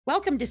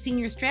Welcome to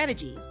Senior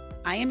Strategies.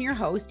 I am your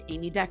host,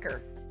 Amy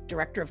Decker,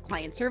 Director of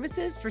Client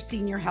Services for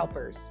Senior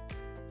Helpers.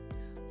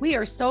 We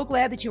are so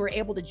glad that you were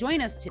able to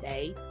join us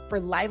today for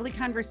lively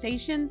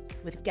conversations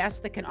with guests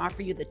that can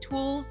offer you the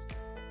tools,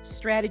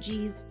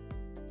 strategies,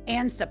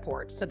 and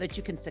support so that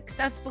you can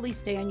successfully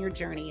stay on your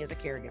journey as a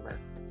caregiver.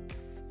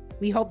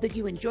 We hope that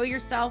you enjoy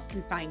yourself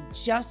and find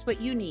just what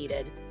you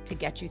needed to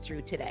get you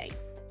through today.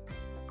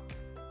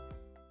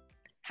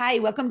 Hi,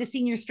 welcome to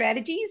Senior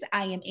Strategies.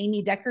 I am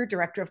Amy Decker,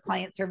 Director of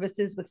Client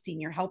Services with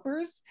Senior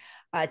Helpers.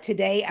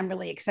 Today, I'm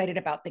really excited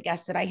about the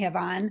guest that I have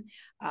on.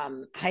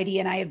 Heidi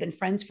and I have been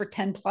friends for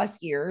 10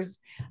 plus years.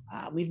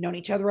 We've known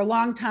each other a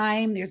long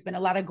time. There's been a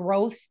lot of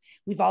growth.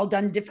 We've all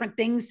done different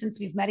things since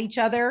we've met each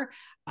other.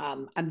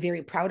 I'm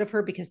very proud of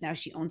her because now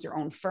she owns her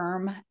own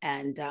firm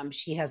and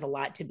she has a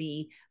lot to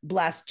be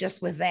blessed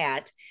just with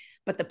that.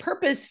 But the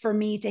purpose for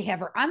me to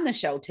have her on the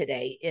show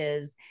today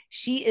is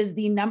she is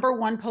the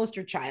 #1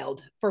 poster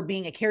child for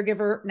being a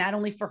caregiver, not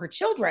only for her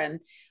children,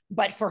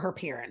 but for her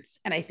parents.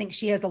 And I think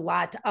she has a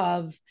lot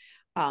of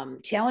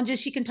challenges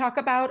she can talk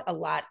about, a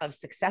lot of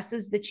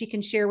successes that she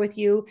can share with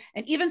you,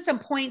 and even some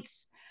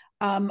points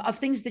of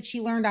things that she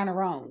learned on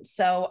her own.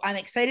 So I'm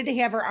excited to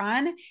have her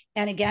on.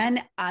 And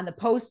again, on the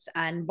posts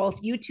on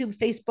both YouTube,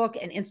 Facebook,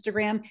 and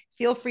Instagram,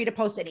 feel free to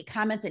post any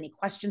comments, any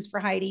questions for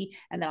Heidi,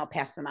 and then I'll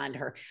pass them on to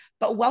her.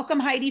 But welcome,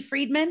 Heidi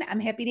Friedman.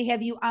 I'm happy to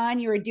have you on.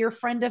 You're a dear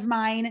friend of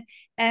mine.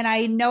 And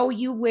I know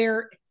you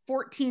wear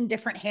 14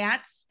 different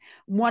hats.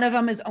 One of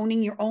them is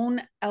owning your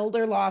own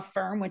elder law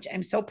firm, which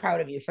I'm so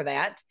proud of you for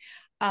that.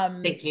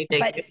 Thank you.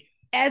 But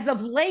as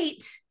of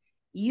late,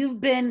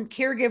 you've been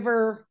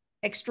caregiver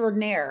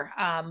extraordinaire.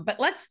 But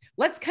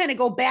let's kind of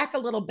go back a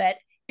little bit,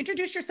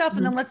 introduce yourself,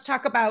 and then let's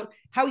talk about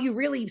how you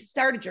really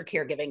started your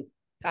caregiving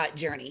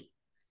journey.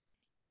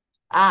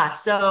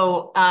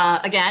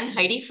 Again,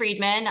 Heidi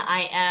Friedman.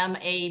 I am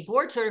a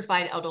board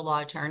certified elder law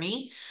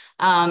attorney.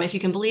 If you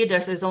can believe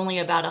this, there's only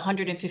about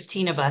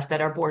 115 of us that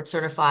are board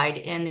certified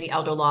in the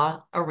elder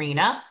law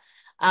arena.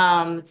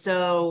 I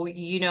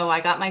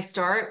got my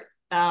start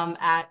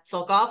at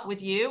Silkoff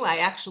with you. I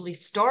actually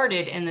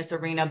started in this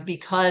arena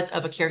because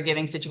of a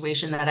caregiving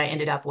situation that I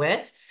ended up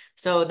with.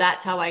 So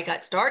that's how I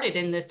got started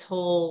in this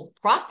whole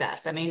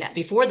process. I mean,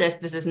 before this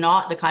is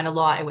not the kind of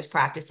law I was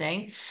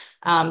practicing.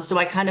 So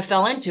I kind of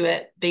fell into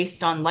it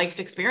based on life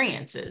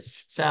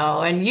experiences.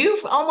 So, and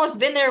you've almost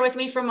been there with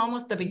me from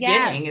almost the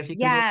beginning. Yes, if you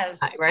can yes.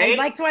 that, right? I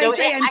like to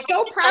say I'm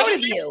so proud of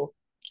you.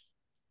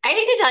 I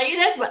hate to tell you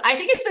this, but I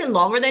think it's been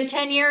longer than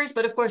 10 years.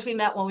 But of course, we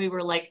met when we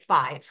were like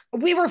 5.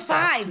 We were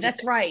 5.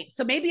 That's right.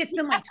 So maybe it's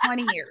been like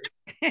 20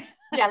 years.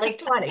 Yeah, like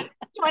 20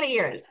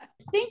 years.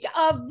 Think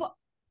of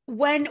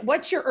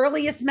what's your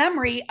earliest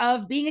memory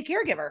of being a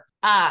caregiver?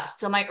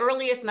 So my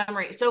earliest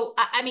memory. So,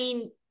 I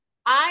mean,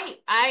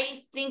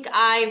 I think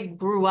I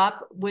grew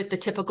up with the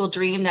typical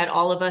dream that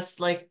all of us,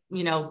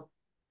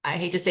 I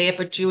hate to say it,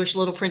 but Jewish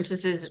little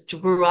princesses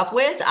grew up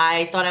with.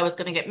 I thought I was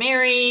going to get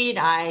married.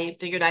 I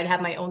figured I'd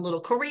have my own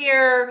little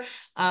career,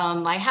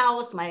 my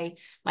house, my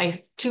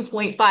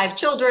 2.5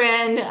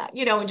 children,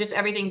 and just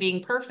everything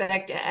being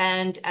perfect.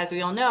 And as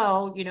we all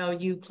know,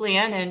 you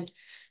plan and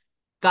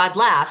God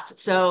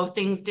laughs. So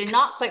things did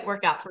not quite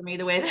work out for me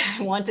the way that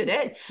I wanted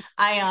it.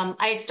 I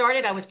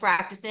was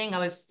practicing. I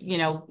was,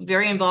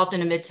 very involved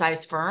in a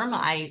mid-sized firm.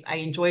 I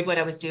enjoyed what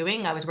I was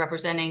doing. I was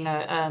representing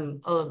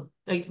a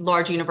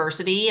large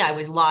university. I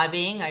was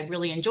lobbying. I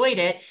really enjoyed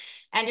it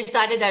and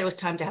decided that it was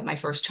time to have my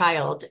first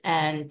child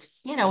and,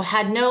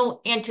 had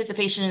no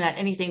anticipation that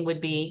anything would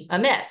be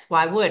amiss.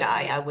 Why would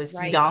I? I was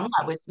young.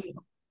 I was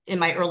in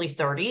my early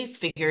 30s,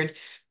 figured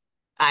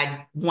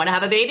I'd want to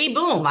have a baby,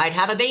 boom, I'd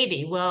have a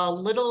baby.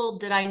 Well, little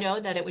did I know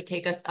that it would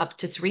take us up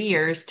to 3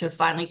 years to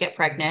finally get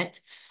pregnant.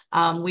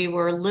 We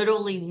were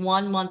literally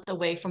 1 month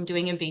away from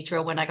doing in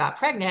vitro when I got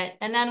pregnant.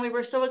 And then we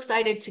were so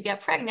excited to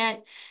get pregnant.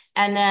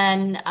 And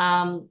then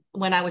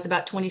when I was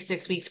about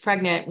 26 weeks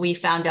pregnant, we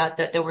found out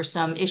that there were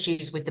some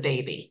issues with the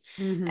baby.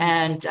 Mm-hmm.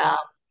 And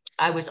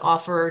I was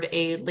offered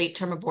a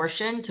late-term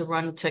abortion to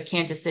run to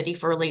Kansas City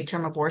for a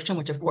late-term abortion,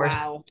 which of course,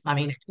 I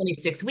mean,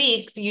 26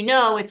 weeks,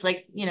 it's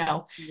like,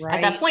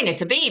 at that point,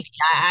 it's a baby.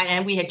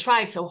 And we had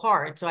tried so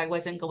hard, so I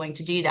wasn't going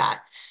to do that.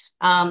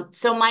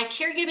 So my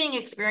caregiving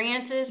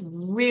experiences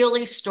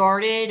really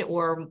started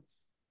or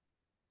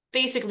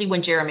basically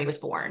when Jeremy was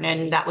born,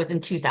 and that was in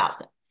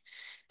 2000.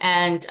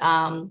 And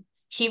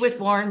he was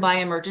born by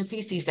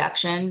emergency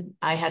C-section.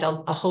 I had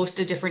a host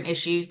of different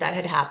issues that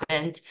had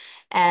happened.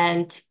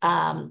 And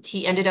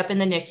he ended up in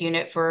the NICU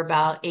unit for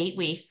about 8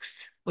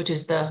 weeks, which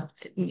is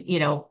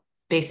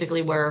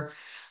basically where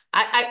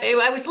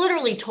I was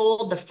literally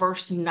told the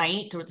first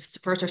night or the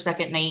first or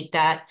second night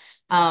that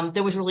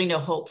there was really no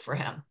hope for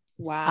him.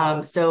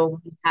 Wow.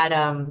 So he had,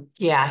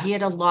 he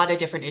had a lot of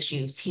different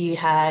issues. He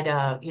had,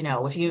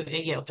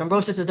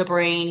 thrombosis of the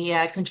brain. He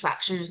had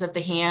contractures of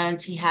the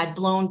hand. He had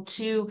blown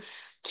two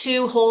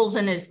holes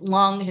in his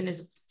lung,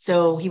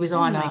 so he was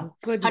on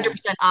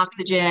 100%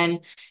 oxygen.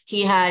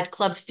 He had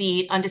club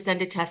feet,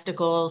 undescended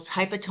testicles,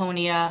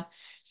 hypotonia.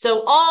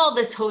 So all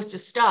this host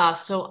of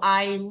stuff. So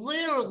I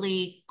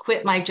literally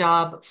quit my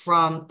job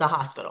from the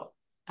hospital.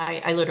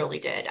 I literally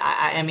did.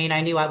 I mean,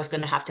 I knew I was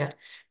going to have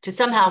to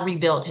somehow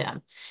rebuild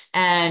him,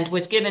 and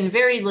was given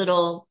very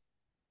little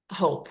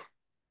hope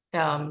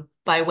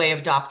by way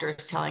of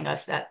doctors telling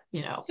us that,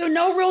 So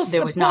no real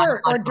there was not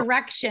support a lot or of hope.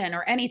 direction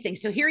or anything.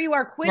 So here you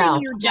are quitting No,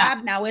 your no,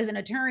 job now as an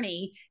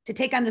attorney to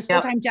take on this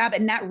yep, full-time job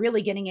and not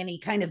really getting any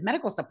kind of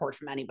medical support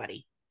from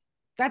anybody.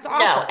 That's no.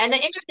 awful. And the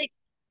interesting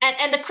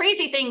and the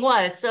crazy thing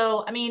was,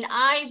 so I mean,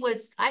 I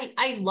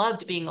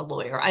loved being a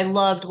lawyer. I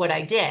loved what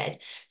I did.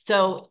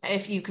 So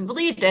if you can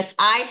believe this,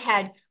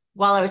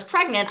 while I was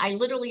pregnant, I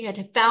literally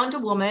had found a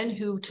woman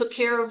who took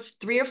care of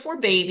 3 or 4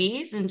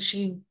 babies, and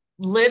she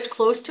lived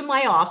close to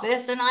my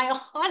office. And I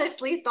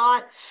honestly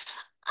thought,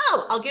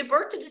 oh, I'll give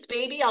birth to this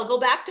baby. I'll go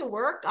back to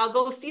work. I'll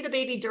go see the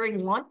baby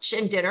during lunch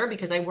and dinner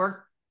because I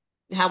work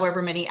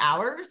however many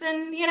hours.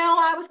 And,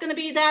 I was going to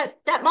be that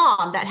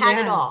mom that had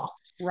it Yeah. all.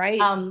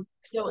 Right.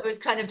 So it was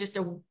kind of just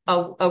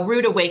a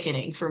rude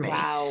awakening for me.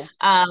 Wow.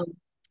 Um,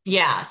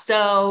 yeah.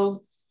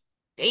 So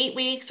 8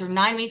 weeks or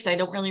 9 weeks, I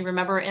don't really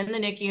remember, in the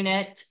NIC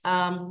unit.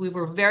 We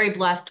were very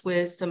blessed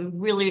with some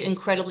really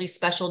incredibly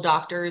special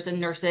doctors and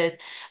nurses.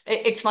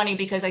 It's funny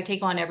because I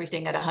take on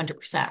everything at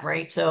 100%,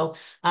 right? So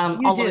You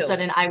all of a do.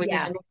 sudden I was in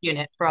Yeah. the NIC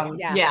unit from,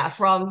 Yeah. yeah,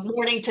 from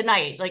morning to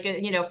night. Like,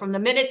 from the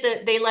minute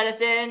that they let us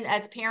in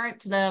as parent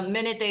to the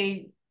minute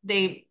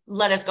they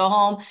let us go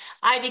home,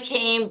 I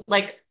became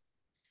like,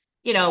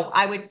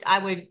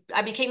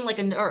 I became like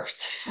a nurse.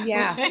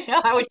 Yeah.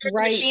 I would hear the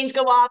Right. machines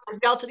go off and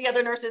yell to the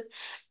other nurses,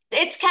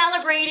 it's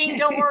calibrating.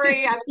 Don't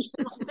worry. I'm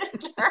this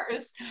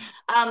nurse.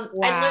 I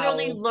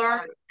literally Wow.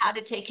 learned how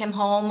to take him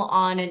home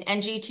on an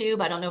NG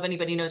tube. I don't know if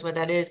anybody knows what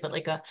that is, but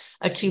like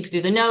a tube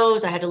through the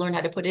nose. I had to learn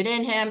how to put it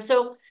in him.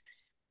 So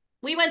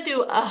we went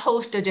through a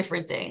host of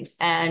different things.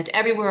 And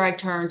everywhere I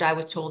turned, I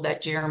was told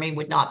that Jeremy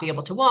would not be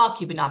able to walk.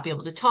 He would not be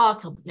able to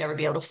talk. He'll never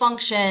be able to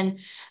function.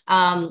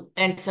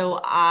 And so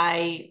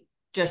I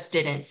just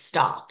didn't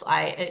stop. So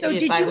If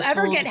did I you was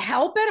ever told, get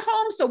help at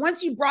home? So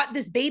once you brought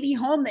this baby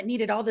home that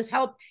needed all this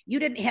help, you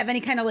didn't have any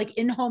kind of like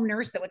in-home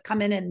nurse that would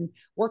come in and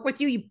work with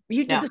you.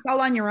 You did no, this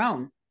all on your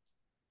own.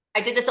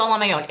 I did this all on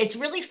my own. It's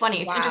really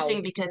funny. It's Wow.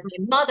 interesting because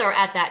my mother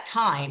at that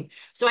time,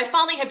 so I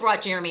finally had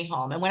brought Jeremy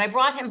home. And when I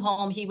brought him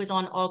home, he was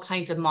on all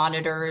kinds of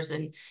monitors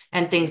and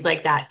things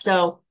like that.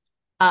 So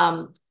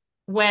um,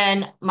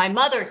 when my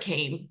mother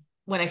came,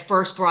 when I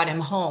first brought him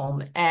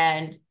home,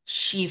 and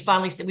she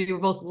finally said, we were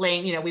both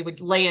laying, we would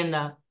lay in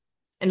the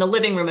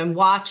living room and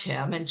watch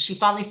him. And she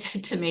finally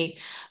said to me,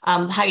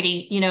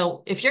 Heidi,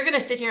 if you're going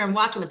to sit here and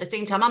watch him at the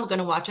same time I'm going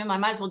to watch him, I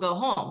might as well go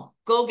home.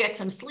 Go get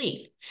some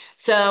sleep.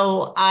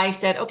 So I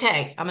said,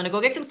 okay, I'm going to go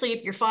get some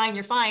sleep. You're fine.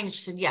 You're fine. And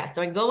she said, yeah.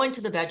 So I go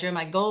into the bedroom.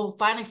 I go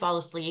finally fall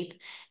asleep.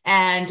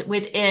 And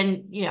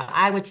within,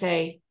 I would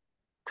say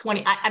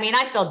 20, I mean,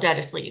 I fell dead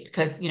asleep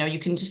because, you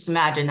can just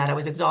imagine that I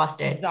was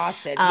exhausted.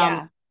 Exhausted. Um,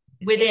 Yeah.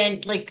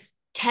 within like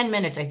 10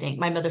 minutes, I think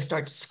my mother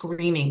starts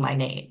screaming my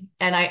name,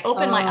 and I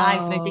open my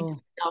eyes and I think to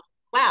Oh, myself,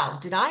 wow,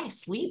 did I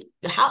sleep?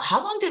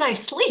 How long did I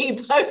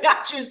sleep?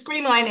 I just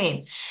screaming my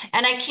name.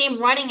 And I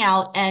came running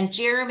out, and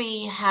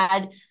Jeremy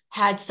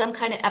had some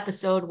kind of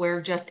episode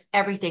where just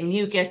everything,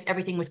 mucus,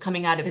 everything was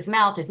coming out of his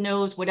mouth, his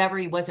nose, whatever,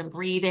 he wasn't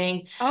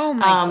breathing. oh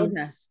my Um,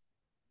 goodness.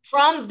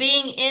 from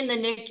being in the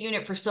NIC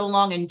unit for so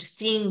long and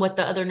seeing what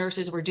the other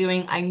nurses were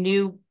doing, I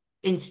knew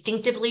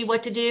instinctively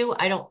what to do.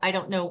 I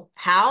don't know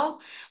how,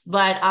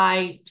 but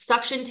I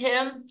suctioned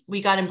him.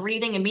 We got him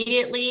breathing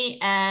immediately.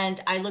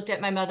 And I looked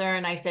at my mother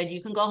and I said,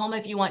 you can go home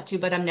if you want to,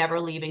 but I'm never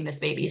leaving this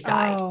baby's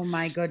side. Oh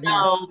my goodness.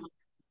 So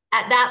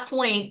at that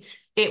point,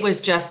 it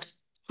was just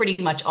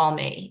pretty much all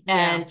me. Yeah.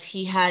 And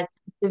he had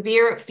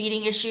severe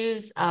feeding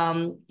issues.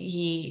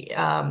 He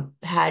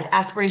had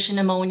aspiration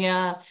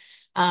pneumonia.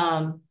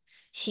 Um,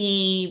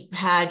 he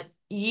had,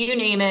 you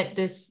name it,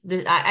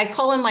 I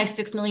call him my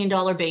 $6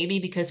 million baby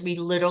because we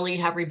literally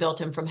have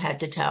rebuilt him from head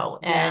to toe.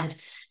 Yeah. And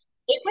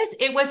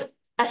it was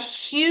a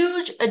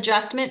huge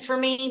adjustment for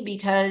me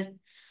because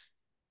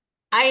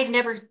I had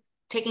never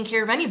taken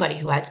care of anybody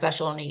who had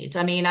special needs.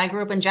 I mean, I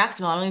grew up in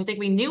Jacksonville. I don't even think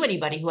we knew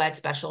anybody who had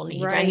special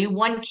needs. I knew Right.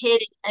 one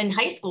kid in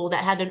high school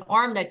that had an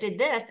arm that did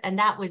this, and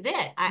that was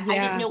it. I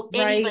didn't Yeah. know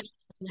Right. anybody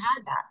who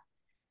had that.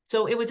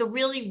 So it was a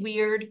really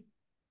weird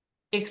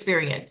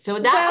experience. So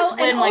that's Well,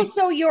 and when my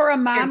also you're a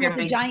mom with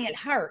a caregiving, giant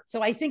heart.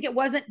 So I think there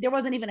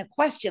wasn't even a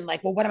question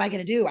like, well, what am I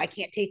going to do? I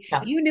can't take,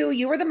 yeah. you knew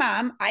you were the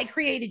mom. I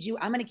created you.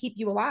 I'm going to keep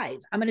you alive.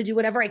 I'm going to do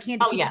whatever I can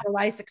to Oh keep yeah, you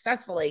alive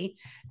successfully.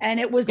 And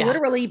it was yeah.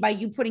 literally by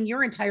you putting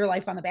your entire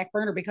life on the back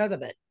burner because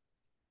of it.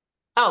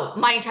 Oh,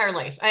 my entire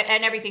life.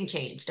 And everything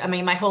changed. I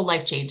mean, my whole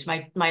life changed.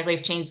 My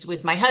life changed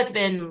with my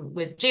husband,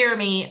 with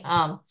Jeremy.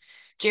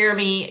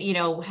 Jeremy,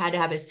 had to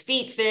have his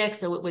feet fixed.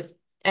 So it was,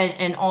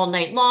 and all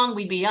night long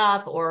we'd be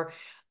up. Or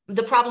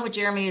the problem with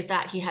Jeremy is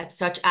that he had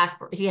such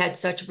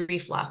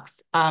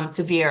reflux,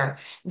 severe,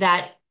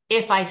 that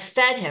if I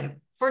fed him,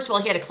 first of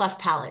all, he had a cleft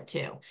palate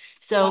too.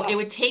 So it Oh,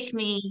 would take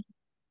me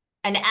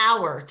an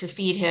hour to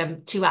feed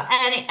him 2 hours.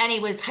 And he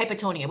was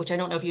hypotonia, which I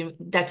don't know if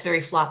that's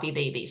very floppy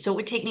baby. So it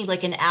would take me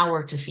like an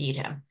hour to feed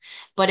him.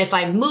 But if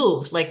I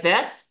moved like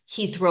this,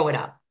 he'd throw it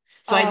up.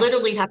 So I Oh,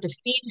 literally have to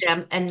feed him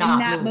and and not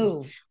not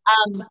move.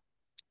 move.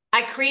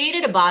 I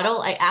created a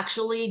bottle. I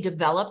actually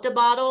developed a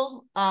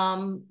bottle,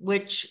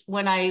 which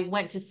when I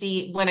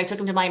took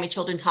him to Miami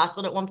Children's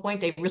Hospital at one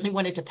point, they really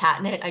wanted to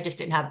patent it. I just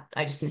didn't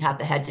have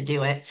the head to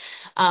do it.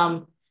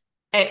 Um,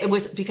 it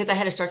was because I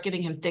had to start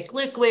giving him thick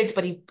liquids,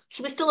 but he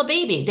was still a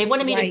baby. They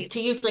wanted me Right.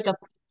 to use like a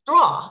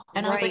straw.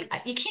 And I was like,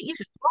 Right. you can't use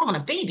a straw on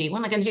a baby. What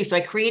am I going to do? So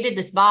I created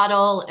this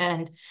bottle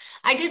and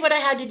I did what I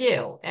had to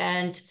do.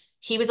 And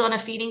he was on a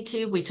feeding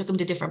tube. We took him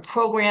to different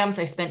programs.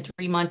 I spent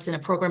 3 months in a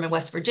program in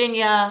West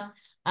Virginia,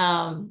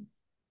 um,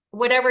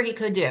 whatever he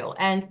could do.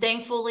 And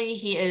thankfully,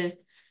 he is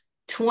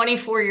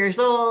 24 years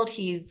old.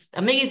 He's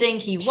amazing.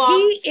 He He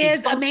walks, he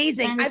is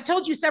amazing. functions. I've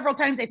told you several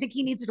times, I think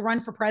he needs to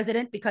run for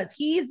president because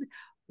he's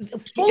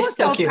full of He's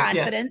so self cute. Yeah.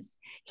 confidence.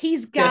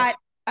 He's Yeah. got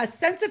a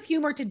sense of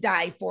humor to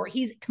die for.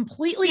 He's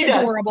completely He does.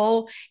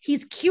 adorable.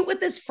 He's cute with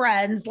his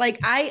friends. Like,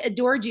 I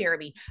adore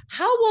Jeremy.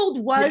 How old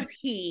Yeah. was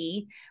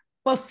he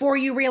before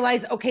you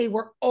realize, okay,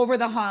 we're over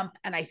the hump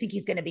and I think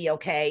he's going to be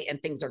okay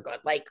and things are good?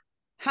 Like,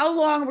 how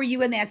long were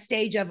you in that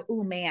stage of,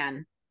 oh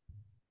man?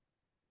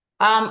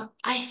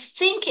 I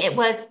think it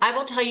was, I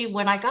will tell you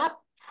when I got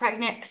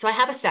pregnant. So I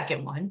have a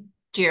second one,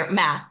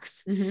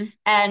 Max. Mm-hmm.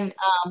 And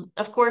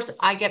of course,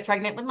 I get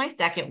pregnant with my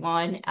second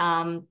one,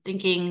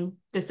 thinking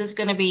this is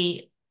going to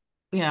be,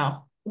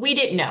 we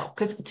didn't know.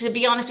 Because to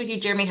be honest with you,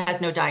 Jeremy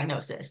has no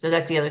diagnosis. So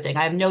that's the other thing.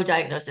 I have no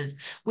diagnosis.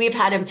 We've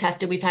had him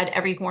tested. We've had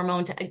every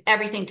hormone,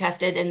 everything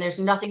tested, and there's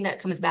nothing that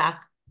comes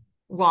back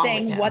wrong with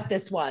Saying him. what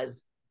this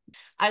was.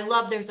 I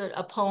love there's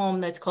a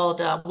poem that's called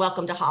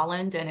Welcome to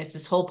Holland. And it's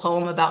this whole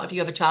poem about if you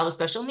have a child with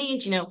special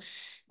needs,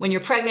 when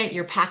you're pregnant,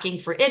 you're packing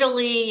for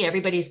Italy.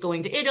 Everybody's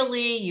going to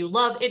Italy. You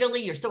love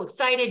Italy. You're so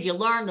excited. You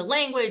learn the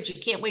language. You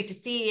can't wait to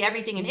see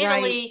everything in Right.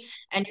 Italy.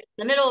 And you're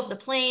in the middle of the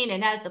plane.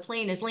 And as the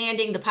plane is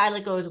landing, the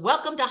pilot goes,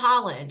 Welcome to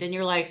Holland. And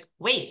you're like,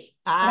 wait,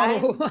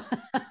 Oh,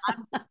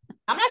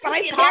 I'm not but going to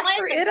I be in packed Holland.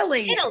 for I'm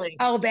Italy. Italy.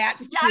 Oh,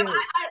 that's Yeah, cute.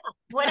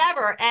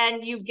 whatever.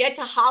 And you get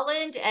to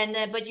Holland, and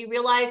then but you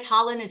realize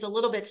Holland is a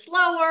little bit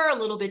slower, a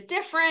little bit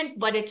different,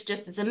 but it's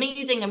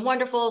amazing and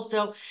wonderful.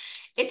 So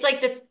it's like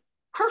this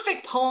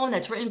perfect poem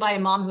that's written by a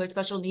mom who has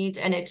special needs,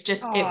 and Aw.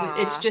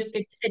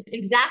 it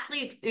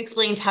exactly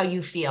explains how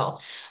you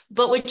feel.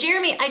 But with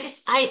Jeremy, I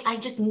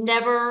just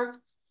never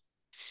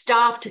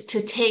stopped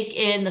to take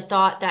in the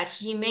thought that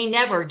he may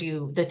never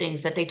do the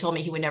things that they told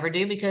me he would never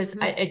do because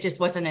Mhm. it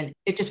just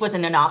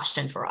wasn't an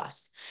option for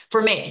us,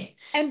 for me.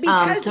 And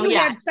because So you yeah,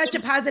 had such a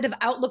positive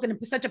outlook and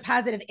such a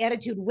positive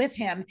attitude with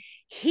him,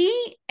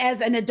 he,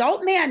 as an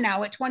adult man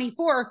now at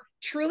 24,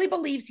 truly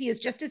believes he is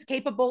just as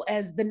capable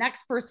as the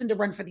next person to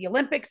run for the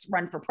Olympics,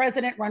 run for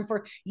president, run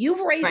for.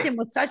 You've raised right. him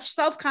with such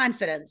self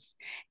confidence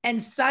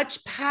and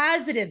such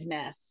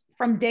positiveness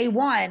from day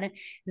one.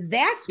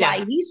 That's why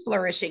Yeah. he's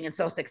flourishing and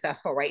so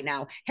successful right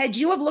now. Had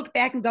you have looked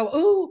back and go,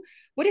 oh,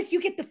 what if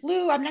you get the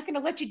flu? I'm not going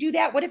to let you do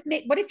that. What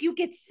if you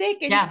get sick?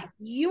 And Yeah.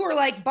 you were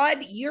like,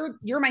 bud,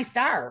 you're my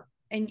star,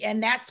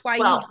 and that's why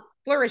he's Well,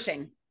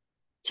 flourishing.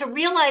 to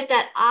realize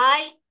that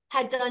I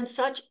had done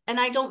such, and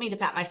I don't mean to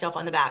pat myself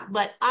on the back,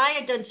 but I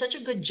had done such a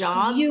good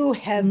job You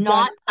have done.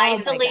 not Oh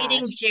my isolating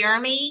gosh.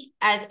 Jeremy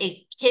as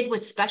a kid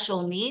with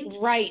special needs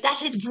Right. that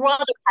his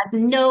brother has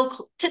no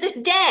to this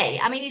day.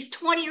 I mean, he's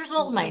 20 years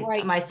old,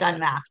 Right. my son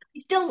Max.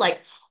 He's still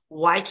like,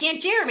 why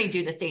can't Jeremy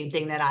do the same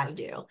thing that I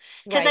do?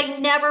 Because Right. I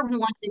never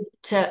wanted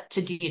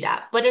to do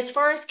that. But as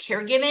far as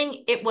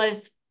caregiving, it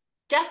was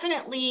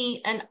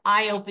definitely an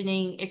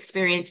eye-opening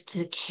experience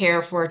to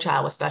care for a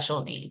child with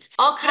special needs.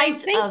 All I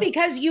kinds think of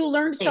because you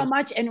learned so things.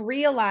 much and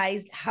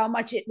realized how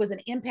much it was an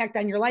impact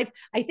on your life,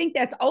 I think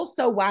that's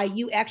also why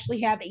you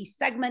actually have a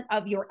segment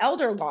of your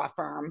elder law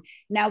firm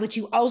now that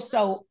you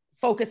also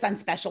focus on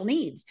special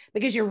needs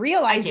because you're I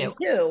realizing do.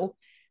 too,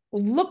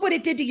 look what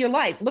it did to your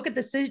life. Look at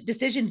the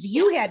decisions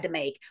Yeah. you had to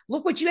make.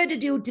 Look what you had to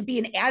do to be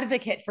an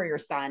advocate for your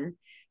son,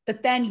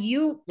 that then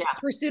you Yeah.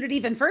 pursued it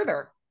even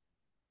further.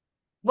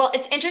 Well,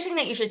 it's interesting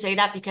that you should say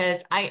that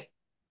because I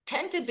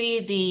tend to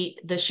be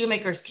the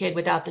shoemaker's kid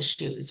without the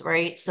shoes,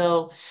 right?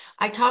 So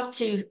I talk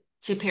to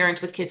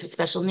parents with kids with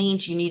special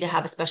needs. You need to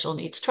have a special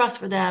needs trust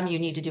for them. You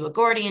need to do a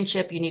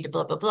guardianship. You need to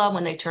blah blah blah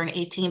when they turn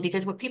 18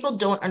 because what people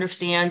don't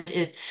understand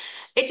is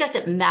it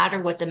doesn't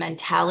matter what the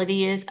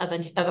mentality is of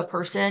a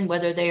person,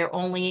 whether they are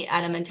only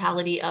at a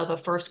mentality of a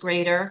first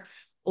grader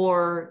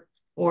or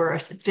or a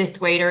fifth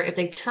grader. If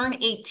they turn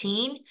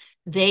 18,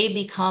 they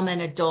become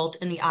an adult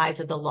in the eyes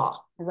of the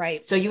law.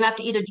 Right. So you have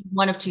to either do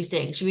one of two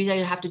things. You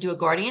either have to do a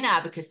guardian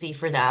advocacy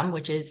for them,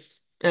 which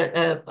is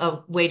a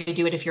way to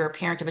do it if you're a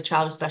parent of a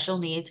child with special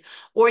needs,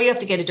 or you have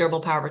to get a durable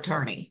power of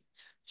attorney.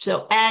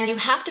 So, and you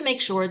have to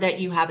make sure that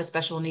you have a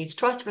special needs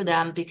trust for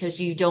them because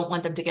you don't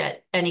want them to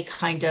get any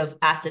kind of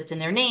assets in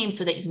their name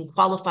so that you can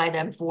qualify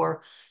them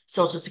for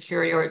Social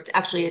Security, or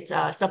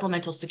it's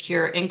supplemental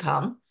secure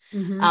income,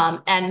 Mm-hmm.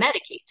 and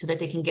Medicaid so that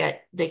they can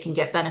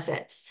get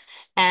benefits.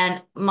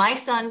 And my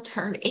son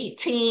turned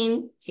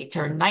 18, he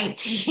turned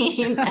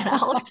 19, and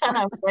all of a sudden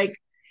I was like,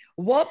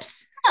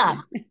 Whoops. huh.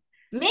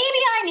 maybe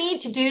I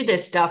need to do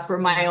this stuff for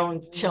my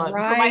own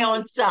children, for my own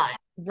Right. son.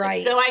 So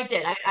Right. I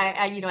did.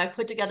 I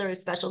put together a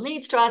special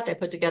needs trust. I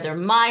put together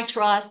my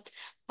trust,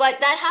 but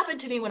that happened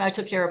to me when I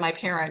took care of my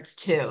parents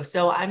too.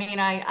 So I mean,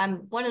 I'm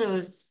one of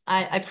those.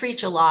 I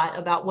preach a lot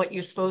about what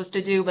you're supposed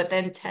to do, but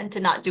then tend to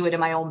not do it in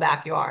my own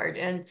backyard.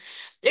 And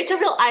it's a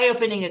real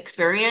eye-opening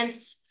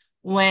experience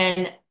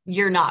when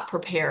you're not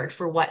prepared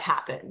for what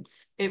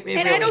happens. It And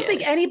I really don't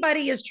think is.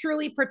 anybody is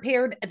truly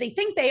prepared. They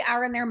think they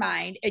are in their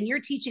mind, and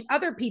you're teaching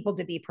other people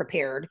to be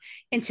prepared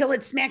until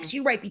it smacks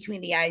you right between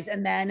the eyes.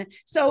 And then,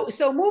 so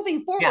moving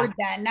Yeah. forward,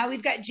 then now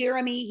we've got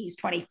Jeremy. He's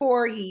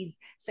 24. He's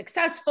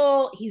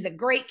successful. He's a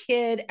great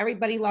kid.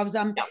 Everybody loves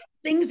him. Yeah.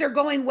 Things are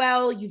going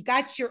well. You've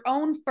got your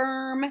own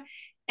firm,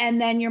 and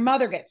then your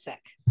mother gets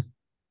sick.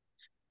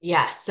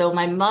 Yes. So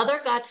my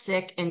mother got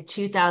sick in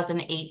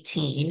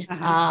 2018.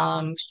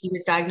 Uh-huh. She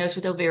was diagnosed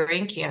with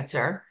ovarian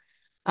cancer.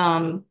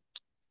 Um,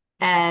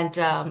 and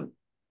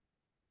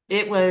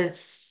it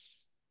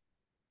was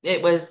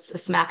it was a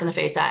smack in the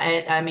face.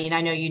 I mean,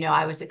 I know you know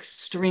I was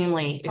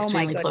extremely, Oh my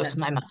extremely close to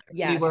goodness. my mother. We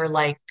Yes. were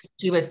like,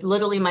 she was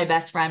literally my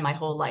best friend my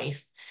whole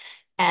life.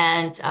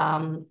 And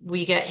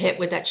we get hit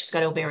with that she's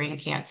got ovarian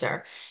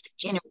cancer.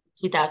 January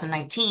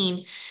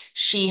 2019,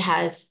 she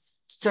has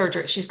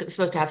surgery. She's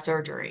supposed to have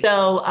surgery.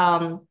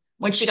 So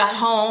when she got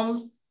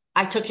home,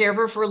 I took care of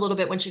her for a little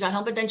bit when she got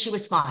home, but then she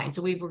was fine.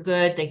 So we were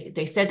good.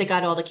 They said they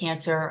got all the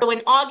cancer. So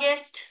in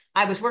August,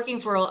 I was working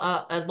for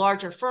a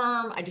larger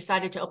firm. I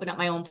decided to open up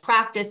my own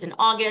practice in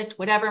August,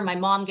 whatever. My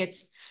mom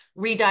gets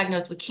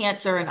re-diagnosed with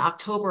cancer in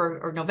October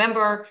or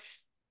November.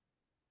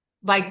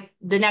 By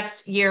the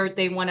next year,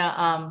 they want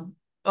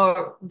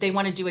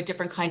to do a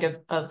different kind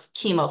of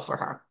chemo for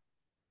her.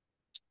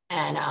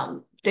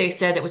 And they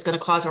said it was going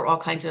to cause her all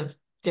kinds of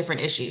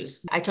different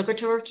issues. I took her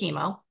to her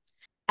chemo.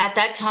 At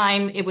that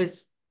time, it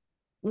was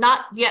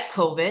not yet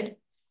COVID.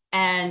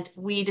 And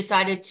we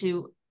decided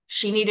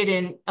she needed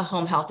in a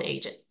home health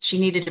agent. She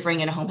needed to bring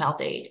in a home health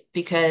aide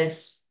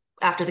because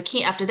after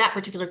that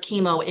particular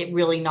chemo, it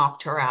really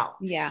knocked her out.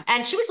 Yeah.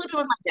 And she was living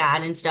with my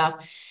dad and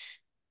stuff.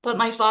 But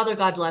my father,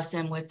 God bless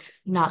him, was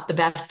not the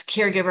best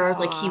caregiver.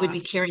 Like he would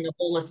be carrying a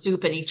bowl of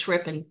soup and he'd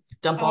trip and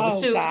dump all the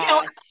Oh soup.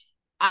 gosh.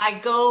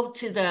 I go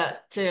to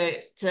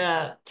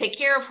take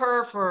care of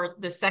her for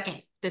this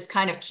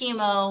kind of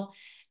chemo,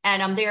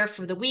 and I'm there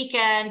for the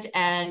weekend.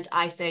 And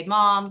I say,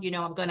 Mom,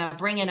 I'm gonna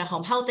bring in a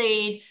home health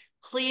aide.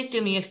 Please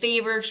do me a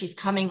favor. She's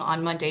coming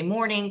on Monday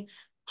morning.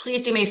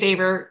 Please do me a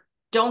favor.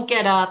 Don't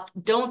get up.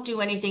 Don't do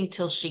anything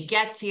till she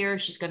gets here.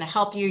 She's gonna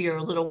help you. You're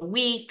a little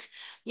weak.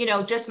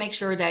 Just make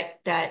sure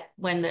that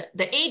when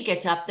the aide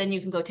gets up, then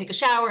you can go take a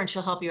shower and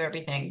she'll help you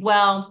everything.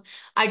 Well,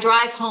 I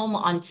drive home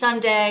on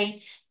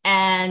Sunday.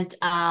 And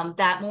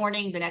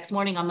the next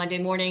morning, on Monday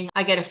morning,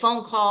 I get a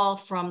phone call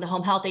from the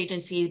home health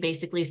agency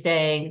basically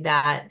saying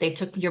that they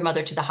took your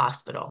mother to the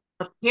hospital.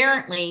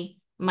 Apparently,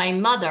 my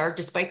mother,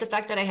 despite the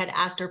fact that I had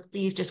asked her,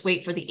 please just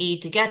wait for the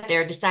aide to get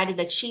there, decided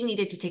that she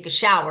needed to take a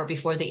shower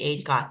before the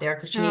aide got there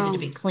because she needed to Oh.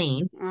 be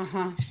clean.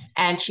 Uh-huh.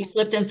 And she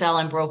slipped and fell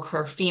and broke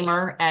her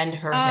femur and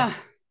her hip. Uh,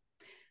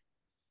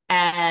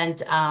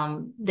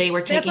 And they were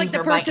that's taking like the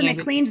her by person that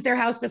ambulance. cleans their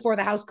house before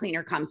the house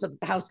cleaner comes, so that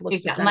the house looks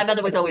Exactly. My presentable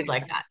mother for was the always cleaner.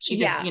 like that. She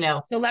just, Yeah.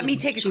 So let me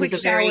take a she was quick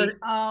a very, shower.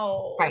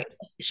 Oh. right.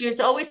 She was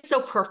always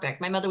so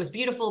perfect. My mother was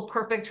beautiful,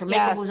 perfect. Her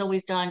makeup was Yes.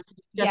 always done.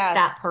 Just that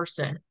Yes.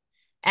 person.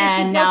 So she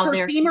And broke now her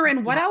they're femur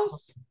and what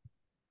else?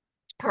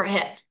 her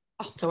hip.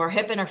 Oh. So her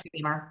hip and her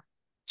femur.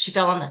 She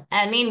fell on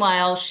and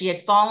meanwhile, she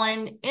had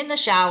fallen in the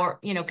shower,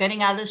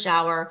 getting out of the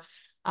shower.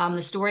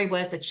 The story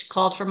was that she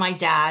called for my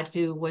dad,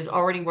 who was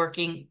already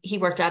working. He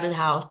worked out of the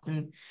house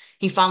and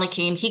he finally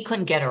came. He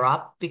couldn't get her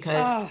up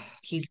because Oh.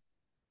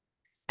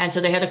 and so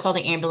they had to call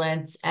the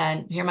ambulance.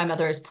 And here my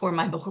mother is,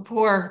 my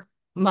poor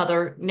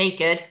mother,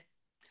 naked.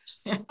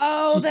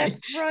 Oh,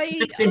 that's right.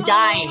 Just been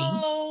dying.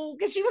 Oh,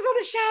 because she was in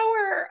the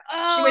shower.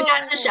 She was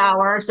out of the Oh.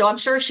 shower, so I'm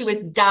sure she was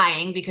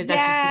dying because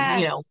that's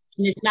just, Yes.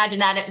 just imagine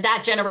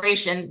that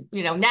generation,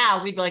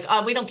 now we'd be like,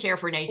 oh, we don't care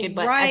if we're naked,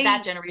 but at that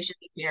Right. generation,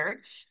 we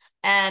cared.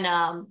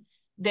 And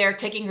they're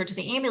taking her to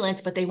the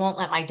ambulance, but they won't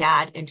let my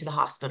dad into the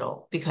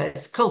hospital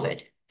because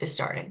COVID is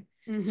starting.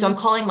 So I'm Mm-hmm.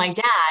 calling my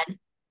dad,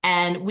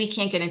 and we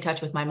can't get in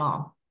touch with my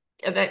mom.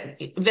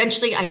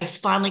 Eventually, I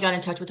finally got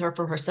in touch with her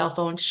for her cell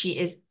phone. She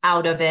is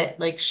out of it,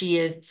 like she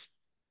is,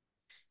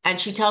 and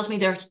she tells me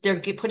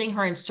they're putting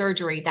her in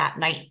surgery that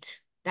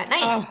night. That night,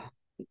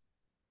 Oh,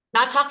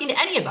 not talking to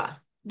any of us.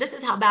 This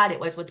is how bad it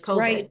was with COVID.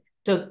 right.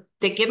 So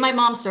they give my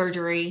mom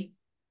surgery.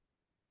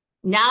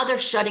 Now they're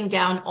shutting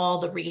down all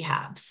the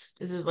rehabs.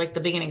 This is like the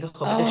beginning of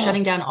COVID. They're Oh,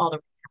 shutting down all the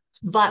rehabs.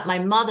 But my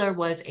mother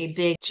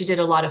she did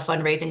a lot of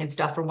fundraising and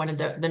stuff for one of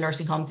the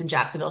nursing homes in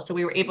Jacksonville. So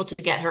we were able to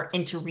get her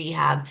into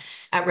rehab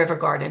at River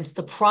Gardens.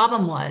 The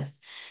problem was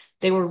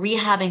they were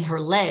rehabbing her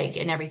leg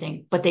and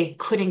everything, but they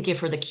couldn't give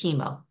her the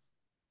chemo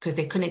because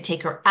they couldn't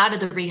take her out of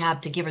the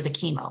rehab to give her the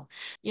chemo.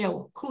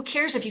 Who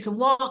cares if you can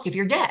walk if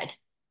you're dead?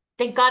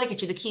 They got to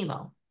get you the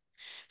chemo.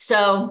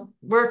 So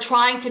we're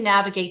trying to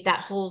navigate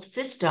that whole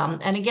system.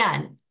 And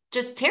again,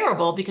 just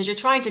terrible because you're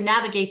trying to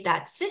navigate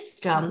that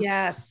system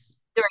yes.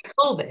 during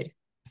COVID.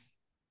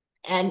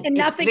 And And it's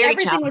nothing, very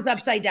everything challenging. was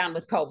upside down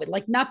with COVID.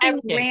 Like nothing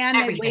Everything, ran the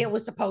way it everything.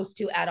 was supposed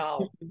to at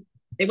all. Mhm.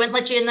 They wouldn't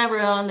let you in the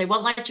room. They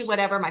won't let you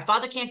whatever. My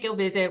father can't go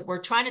visit. We're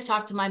trying to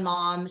talk to my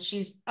mom.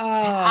 She's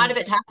out Oh, of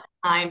it half the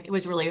time. It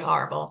was really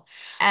horrible.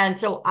 And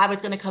so I was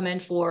going to come in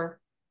for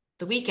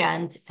the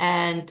weekend,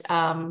 and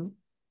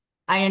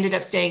I ended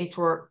up staying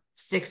for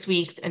 6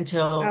 weeks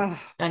oh,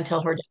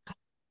 until her death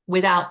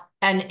without,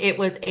 and it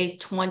was a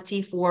yeah,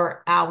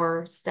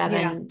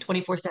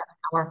 24/7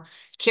 hour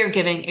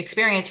caregiving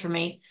experience for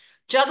me,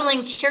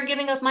 juggling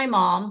caregiving of my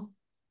mom,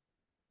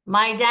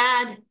 my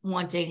dad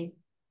wanting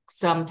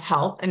some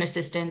help and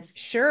assistance,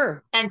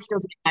 sure. and still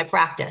doing my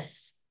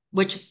practice,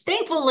 which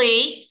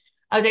thankfully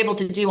I was able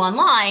to do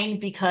online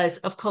because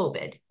of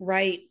COVID.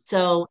 Right.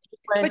 So it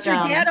But was your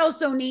dad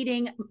also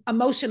needing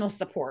emotional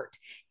support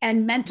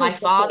and mental my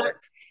father,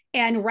 support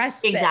and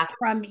respite exactly.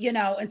 from,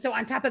 and so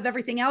on top of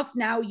everything else,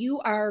 now you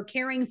are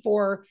caring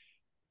for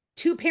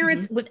two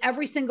parents Mhm. with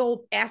every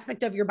single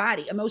aspect of your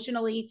body,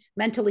 emotionally,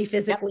 mentally, Yep.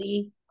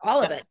 physically,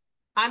 all of Yep. it.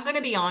 I'm going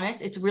to be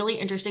honest, it's really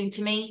interesting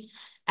to me.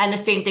 And the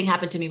same thing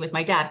happened to me with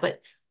my dad.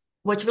 But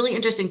what's really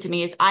interesting to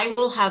me is I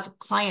will have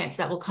clients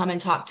that will come and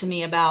talk to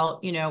me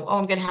about, oh,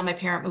 I'm going to have my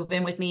parent move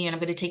in with me and I'm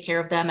going to take care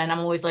of them. And I'm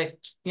always like,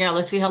 yeah,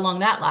 let's see how long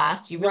that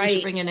lasts. You really should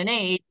Right. bring in an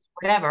aide,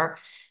 whatever.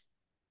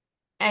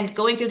 And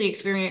going through the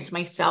experience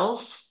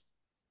myself,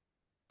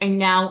 I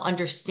now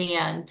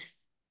understand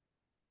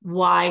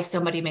why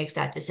somebody makes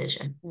that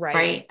decision, Right.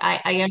 right?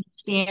 I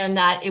understand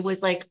that it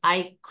was like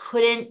I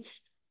couldn't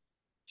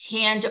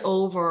hand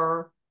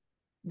over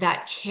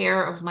that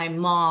care of my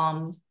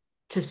mom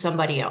to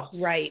somebody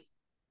else. Right.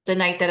 The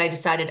night that I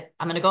decided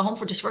I'm going to go home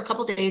for just for a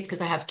couple of days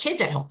because I have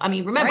kids at home. I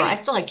mean, remember, I Right.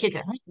 still had kids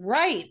at home.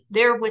 Right.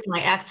 They're with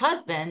my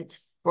ex-husband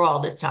for all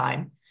this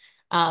time.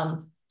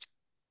 Um,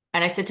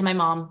 and I said to my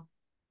mom,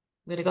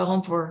 I'm going to go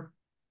home for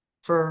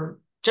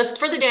just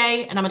for the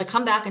day, and I'm going to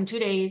come back in 2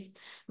 days.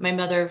 My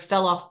mother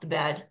fell off the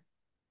bed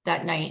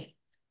that night,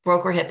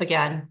 broke her hip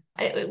again.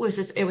 It was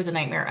a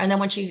nightmare. And then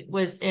when she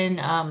was in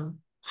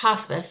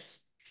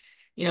hospice,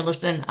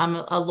 listen, I'm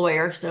a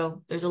lawyer,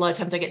 so there's a lot of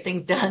times I get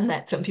things done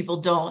that some people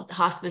don't.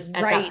 Hospice at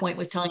that Right. point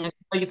was telling us,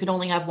 oh, you can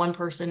only have one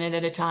person in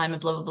at a time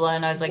and blah, blah, blah.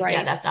 And I was like, yeah,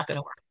 Right. that's not going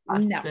to work for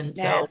us. No, And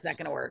so that's not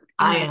going to work.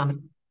 I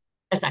am,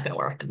 that's not going to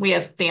work. We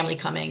have family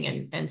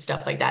coming and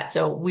stuff like that.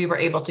 So we were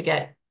able to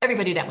get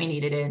everybody that we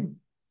needed in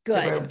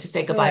that were Good. able to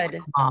say goodbye to Good.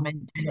 my mom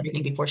and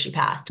everything before she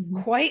passed.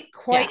 Mhm. Quite,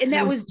 Yeah. and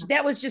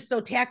that was just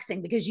so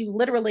taxing because you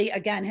literally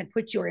again had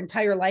put your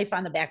entire life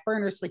on the back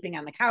burner, sleeping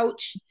on the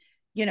couch,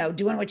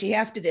 doing what you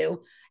have to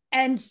do.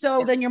 And so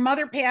Yeah. then your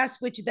mother passed,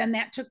 which then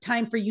that took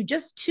time for you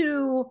just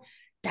to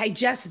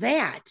digest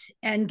that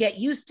and get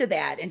used to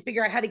that and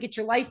figure out how to get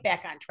your life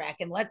back on track.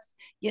 And let's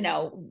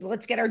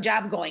get our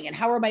job going. And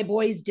how are my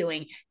boys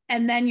doing?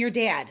 And then your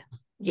dad.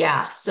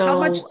 Yeah. How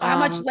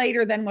much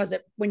later then was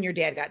it when your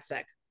dad got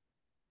sick?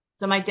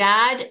 So my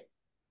dad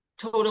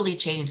totally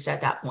changed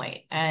at that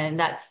point. And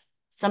that's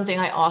something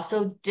I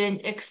also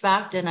didn't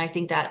expect. And I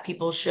think that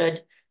people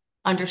should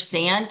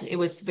understand. It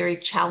was very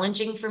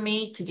challenging for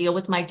me to deal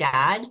with my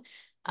dad.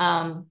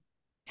 Um,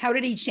 How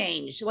did he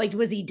change? Like,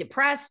 was he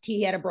depressed?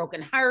 He had a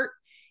broken heart.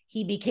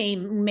 He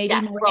became maybe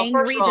yeah, more well, first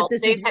angry of that all,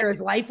 this is where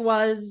his life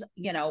was.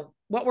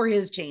 What were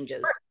his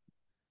changes?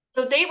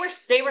 so they were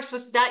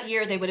supposed that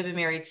year they would have been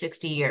married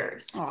 60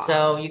 years. Aw,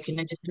 So you can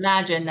just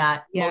imagine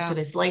that most yeah. of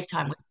his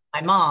lifetime with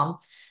my mom.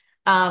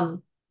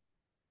 Um,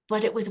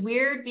 but it was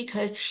weird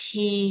because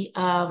he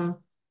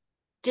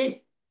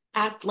didn't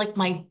act like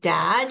my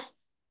dad.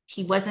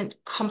 He wasn't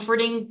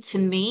comforting to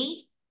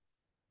me.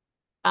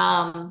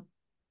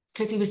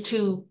 Because he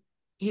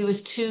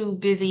was too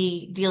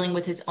busy dealing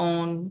with his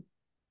own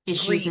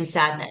issues and Grief.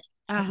 sadness.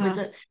 It was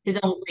Uh-huh. his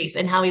own grief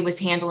and how he was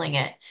handling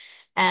it.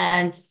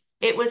 And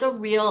it was a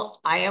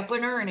real eye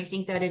opener. And I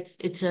think that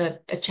it's a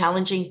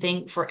challenging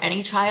thing for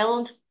any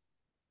child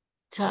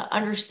to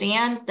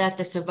understand that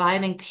the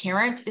surviving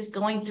parent is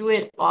going through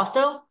it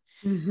also.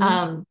 Mm-hmm.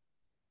 Um,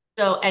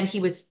 and he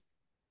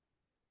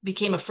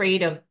became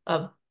afraid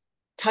of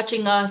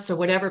touching us or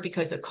whatever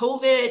because of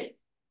COVID.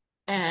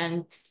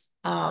 And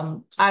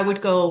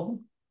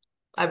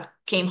I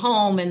came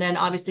home, and then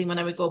obviously when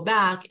I would go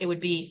back, it would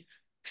be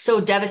so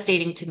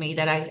devastating to me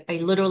that I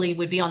literally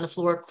would be on the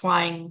floor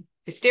crying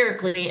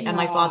hysterically, and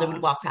my father would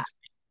Aw. walk past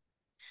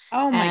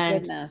Oh my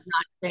and goodness.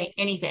 not say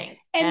anything.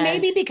 And And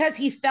maybe because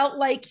he felt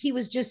like he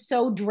was just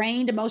so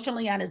drained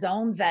emotionally on his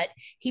own that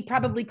he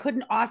probably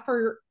couldn't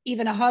offer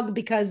even a hug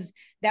because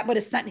that would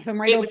have sent him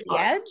right it over was the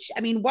hard. edge.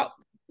 I mean, what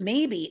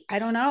maybe, I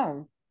don't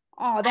know.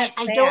 Oh, I, that's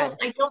I sad.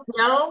 don't I don't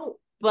know,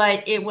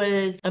 but it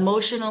was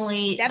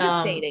emotionally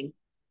Devastating.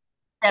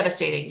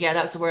 devastating. Yeah,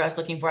 that was the word I was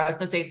looking for. I was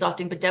going to say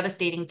exhausting, but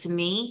devastating to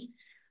me.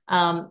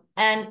 And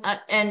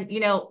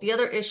the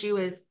other issue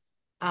is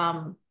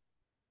um,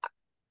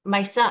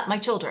 my son, my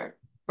children,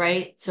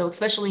 right? So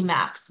especially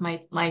Max,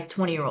 my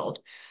 20-year-old,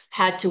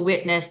 had to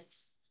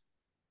witness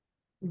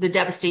the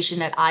devastation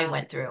that I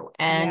went through.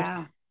 And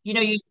Yeah. you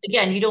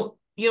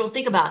don't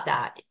think about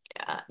that.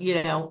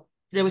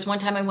 There was one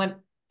time I went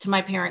to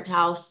my parents'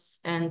 house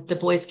and the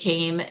boys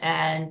came,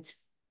 and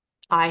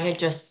I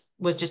had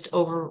was just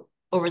over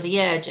the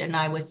edge, and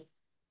I was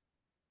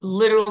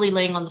literally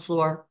laying on the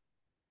floor,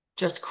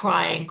 just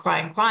crying,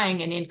 crying,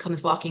 crying. And in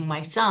comes walking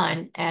my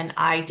son, and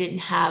I didn't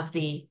have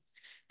the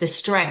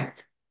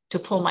strength to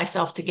pull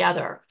myself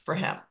together for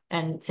him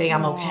and say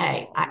I'm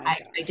okay. Oh my I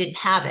gosh. didn't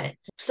have it.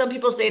 Some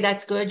people say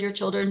that's good. Your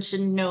children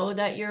should know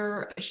that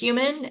you're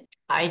human.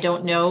 I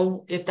don't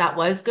know if that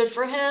was good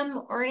for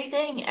him or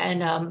anything.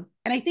 And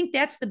I think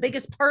that's the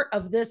biggest part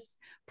of this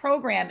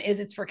program is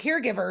it's for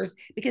caregivers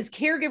because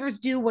caregivers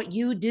do what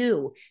you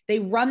do. They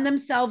run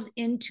themselves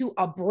into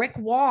a brick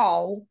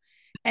wall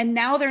and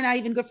now they're not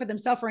even good for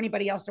themselves or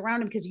anybody else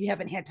around them because you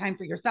haven't had time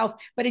for yourself.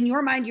 But in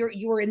your mind,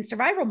 you were in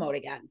survival mode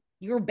again.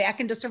 You were back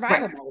into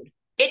survival Right. mode.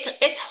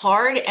 It's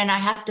hard, and I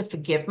have to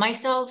forgive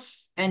myself.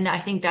 And I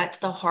think that's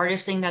the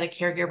hardest thing that a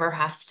caregiver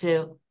has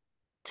to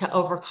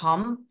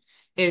overcome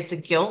is the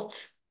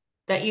guilt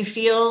that you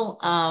feel,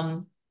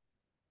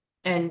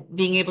 and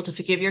being able to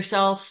forgive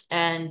yourself.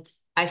 And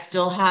I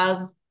still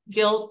have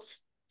guilt.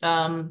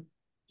 Um,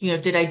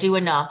 did I do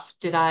enough?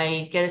 Did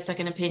I get a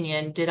second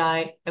opinion?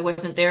 I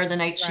wasn't there the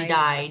night she Right.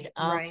 died.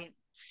 Right.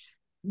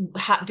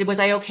 Was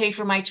I okay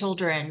for my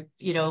children?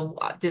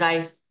 Did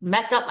I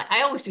mess up?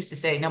 I always used to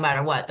say, no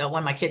matter what, though,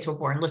 when my kids were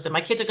born, listen,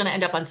 my kids are going to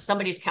end up on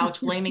somebody's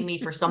couch blaming me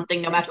for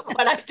something, no matter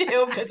what I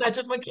do, because that's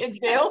just what kids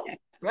do,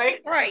 right?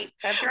 Right.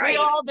 That's We right.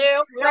 all do.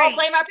 We all Right.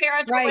 blame our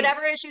parents for Right.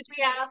 whatever issues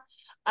we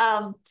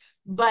have.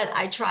 But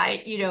I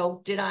tried,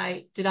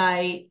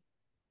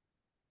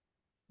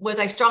 was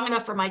I strong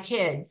enough for my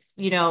kids?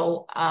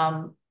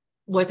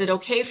 Was it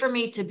okay for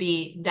me to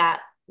be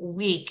that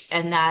weak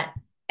and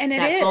And it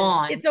that is.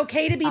 gone? It's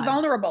okay to be Uh,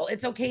 vulnerable.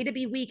 It's okay to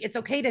be weak. It's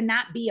okay to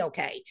not be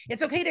okay.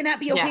 It's okay to not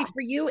be yeah, okay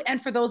for you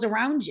and for those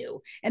around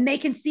you. And they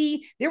can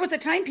see there was a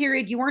time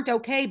period you weren't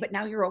okay, but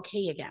now you're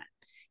okay again.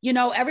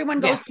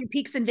 Everyone yeah, goes through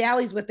peaks and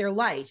valleys with their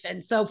life.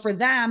 And so for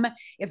them,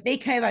 if they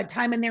have a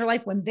time in their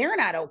life when they're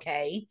not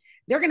okay,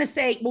 they're going to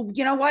say, well,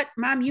 you know what,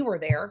 mom, you were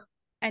there.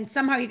 And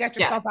somehow you got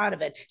yeah. yourself out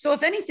of it. So,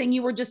 if anything,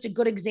 you were just a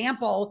good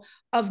example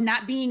of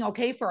not being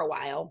okay for a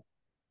while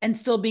and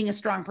still being a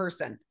strong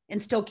person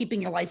and still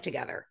keeping your life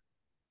together.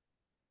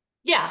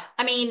 Yeah.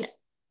 I mean,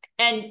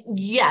 and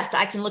yes,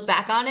 I can look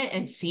back on it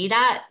and see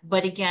that.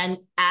 But again,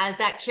 as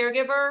that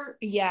caregiver,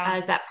 Yeah.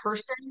 as that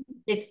person,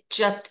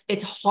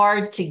 it's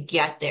hard to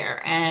get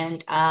there.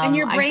 And And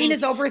your I brain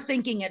is think,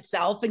 overthinking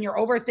itself and you're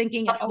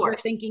overthinking and of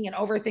course, overthinking and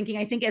overthinking.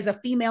 I think as a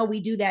female,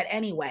 we do that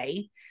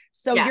anyway.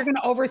 So you're yes, going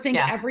to overthink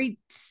yeah, every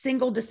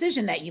single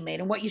decision that you made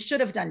and what you should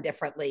have done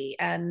differently.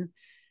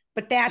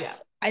 But yeah.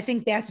 I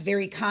think that's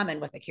very common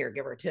with a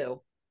caregiver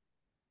too.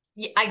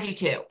 Yeah, I do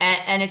too.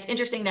 And it's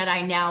interesting that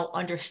I now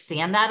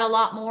understand that a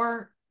lot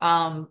more.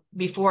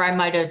 Before I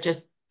might have just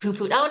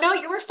poo-pooed, oh no,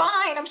 you were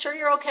fine. I'm sure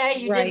you're okay.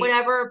 You did Right.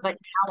 whatever. But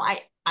now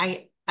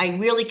I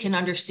really can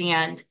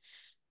understand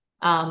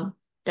um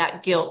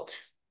that guilt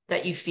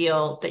that you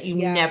feel that you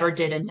Yeah. never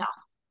did enough.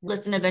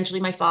 Listen, eventually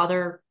my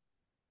father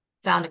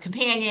found a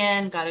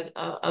companion, got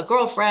a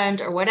girlfriend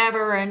or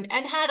whatever, and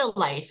had a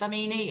life. I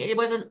mean, it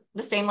wasn't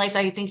the same life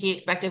I think he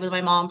expected with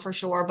my mom for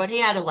sure, but he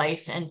had a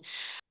life. And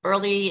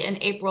early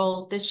in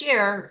April this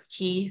year,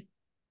 he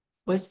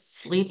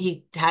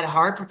had a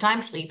hard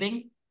time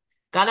sleeping,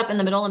 got up in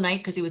the middle of the night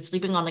because he was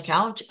sleeping on the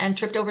couch and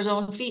tripped over his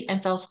own feet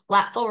and fell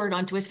flat forward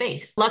onto his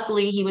face.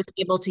 Luckily, he was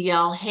able to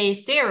yell, "Hey,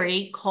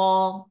 Siri,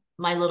 call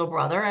my little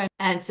brother."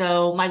 And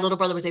so my little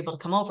brother was able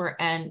to come over,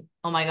 and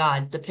oh my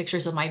God, the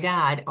pictures of my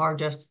dad are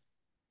just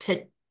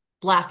pit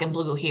black and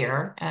blue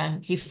here.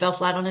 And he fell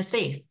flat on his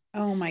face.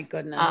 Oh my Um,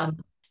 goodness.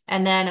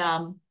 and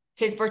then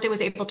his birthday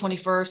was April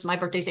 21st. My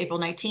birthday's April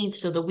 19th.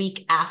 So the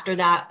week after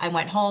that, I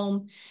went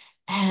home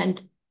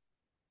and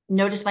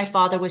noticed my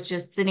father was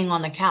just sitting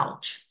on the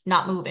couch,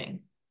 not moving,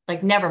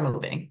 like never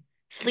moving,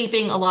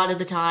 sleeping a lot of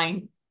the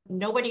time.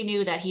 Nobody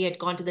knew that he had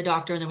gone to the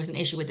doctor and there was an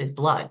issue with his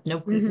blood.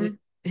 No, Mm-hmm.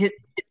 his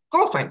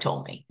girlfriend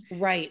told me.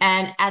 Right.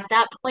 And at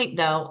that point,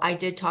 though, I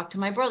did talk to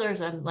my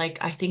brothers. I'm like,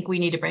 I think we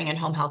need to bring in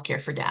home health care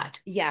for dad.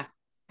 Yeah.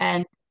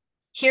 And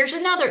here's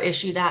another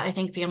issue that I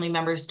think family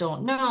members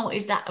don't know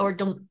is that, or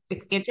don't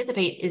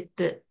anticipate, is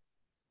the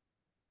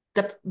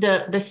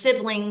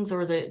siblings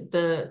or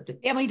the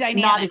Family not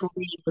dynamics.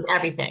 agreeing with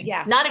everything,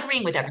 Yeah. not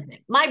agreeing with everything.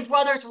 My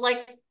brothers were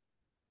like,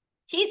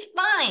 he's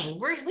fine.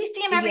 We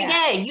see him every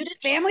Yeah. day. You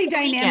just can't Family see the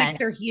weekend.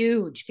 dynamics are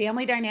huge.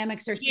 Family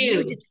dynamics are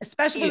huge, Huge,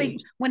 especially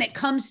huge. when it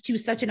comes to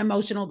such an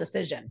emotional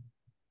decision.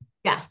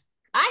 Yes.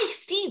 I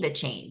see the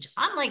change.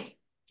 I'm like,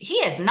 he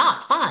is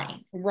not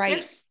fine.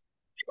 Right.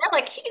 They're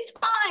like, he's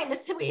fine. This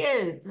is who he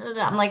is.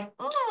 I'm like,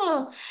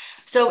 oh.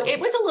 So it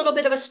was a little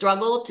bit of a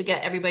struggle to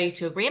get everybody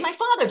to agree. And my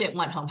father didn't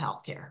want home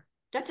health care.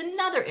 That's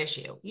another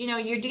issue.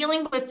 You're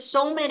dealing with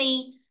so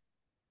many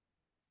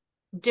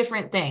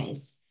different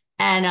things.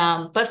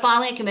 And but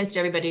finally I convinced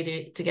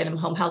everybody to get him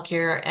home health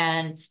care.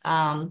 And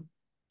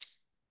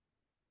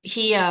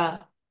he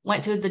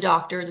went to the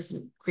doctor. This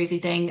crazy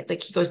thing.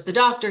 Like he goes to the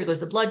doctor, he goes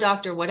to the blood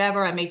doctor,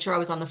 whatever. I made sure I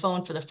was on the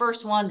phone for the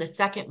first one. The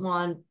second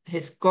one,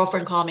 his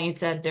girlfriend called me and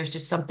said, there's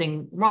just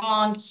something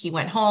wrong. He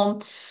went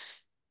home.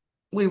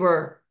 we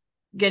were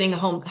getting a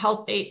home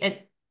health aide. And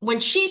when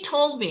she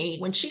called me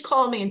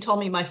and told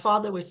me my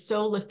father was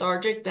so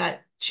lethargic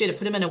that she had to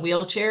put him in a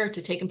wheelchair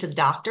to take him to the Oh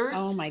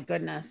doctors, my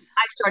goodness.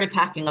 I started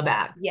packing a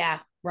bag. Yeah,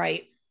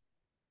 right.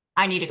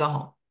 I need to go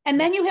home. And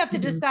then you have to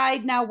Mhm.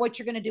 decide now what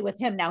you're going to do with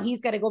him. Now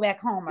he's got to go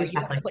back home. Are you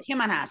going to Exactly. put him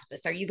on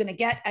hospice? Are you going to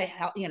get a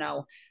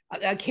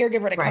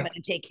caregiver to come Right. in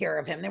and take care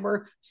of him? There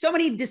were so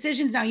many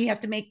decisions now you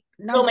have to make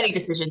So number many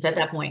decisions at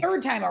that point.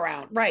 third time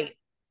around. Right.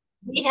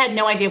 We had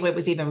no idea what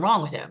was even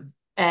wrong with him.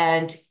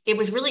 And it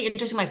was really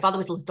interesting. My father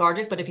was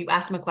lethargic, but if you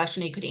asked him a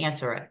question, he could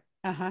answer it.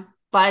 Uh-huh.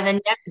 By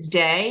the next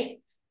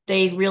day,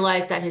 they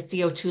realized that his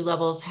CO2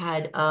 levels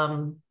had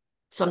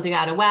something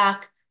out of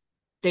whack.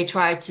 They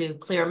tried to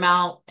clear him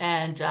out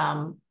and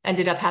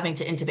ended up having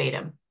to intubate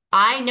him.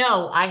 I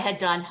know I had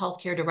done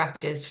healthcare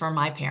directives for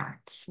my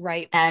parents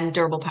Right. and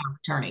durable power of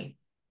attorney.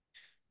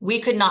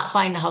 We could not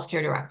find the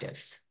healthcare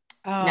directives.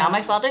 Now my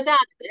Oh, father's out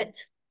of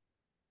it.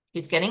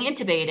 He's getting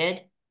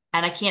intubated,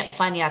 and I can't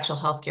find the actual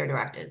healthcare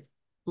directives.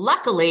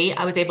 Luckily,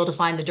 I was able to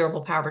find the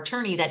durable power of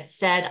attorney that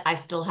said I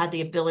still had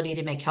the ability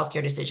to make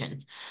healthcare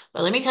decisions.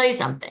 But let me tell you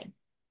something.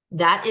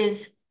 That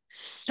is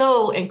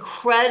so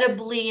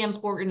incredibly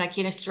important. I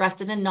can't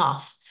stress it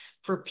enough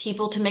for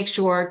people to make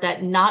sure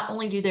that not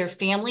only do their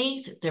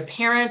families, their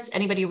parents,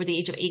 anybody over the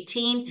age of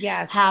 18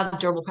 yes. have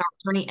durable power of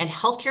attorney and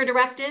healthcare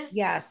directives,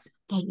 Yes.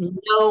 but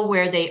know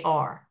where they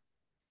are.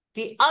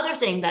 The other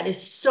thing that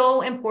is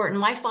so important,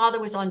 my father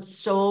was on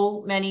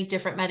so many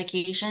different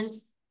medications.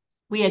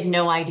 We had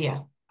no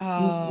idea.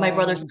 My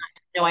brothers and Oh, I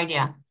had no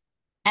idea.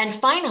 And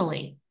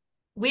finally,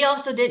 we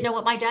also didn't know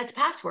what my dad's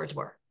passwords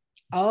were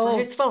for oh,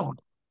 his phone,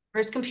 for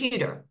his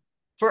computer,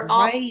 for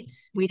all. right.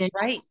 We didn't know.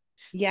 Right.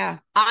 Yeah.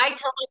 I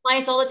tell my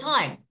clients all the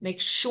time,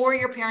 make sure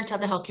your parents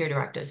have the healthcare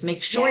directives.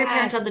 Make sure your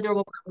parents have the Yes.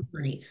 durable power of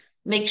attorney.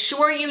 Make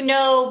sure you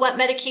know what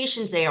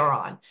medications they are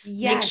on. Make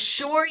Yes.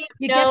 sure you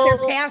You get their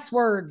know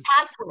passwords.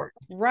 passwords.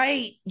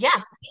 Right. Yeah,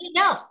 we didn't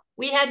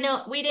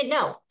know. We didn't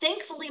know.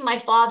 Thankfully, my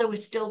father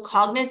was still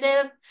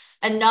cognitive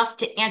enough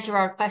to answer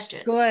our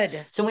questions.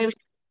 Good. So when we was,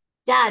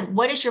 Dad,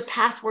 what is your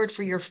password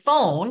for your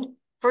phone?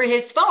 For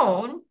his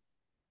phone,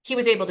 he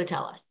was able to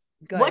tell us.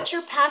 Good. What's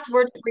your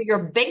password for your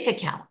bank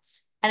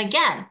accounts? And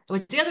again, it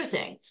was the other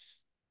thing.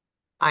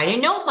 I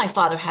didn't know if my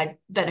father had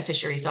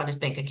beneficiaries on his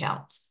bank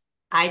accounts.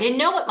 I didn't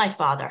know what my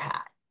father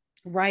had.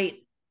 Right.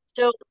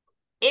 So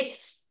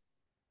it's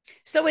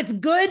So it's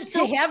good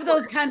so to have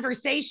those important.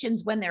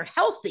 conversations when they're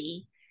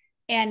healthy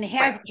and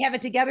Right, have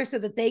it together so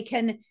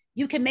that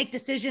you can make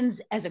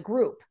decisions as a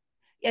group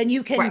and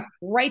you right. can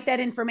write that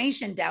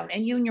information down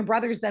and you and your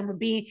brothers then would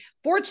be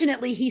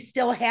fortunately he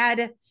still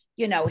had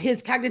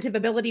his cognitive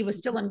ability was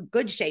still in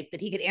good shape that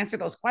he could answer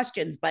those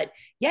questions, but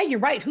yeah, you're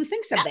right, who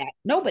thinks of Yeah. that?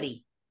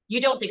 Nobody. You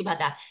don't think about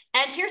that.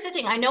 And here's the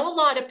thing. I know a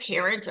lot of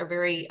parents are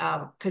very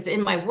because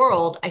in my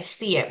world, I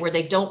see it where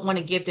they don't want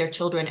to give their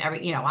children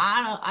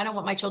I don't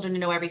want my children to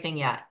know everything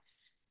yet.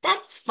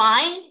 That's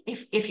fine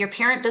if your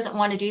parent doesn't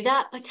want to do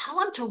that, but tell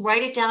them to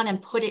write it down and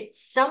put it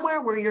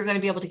somewhere where you're going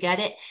to be able to get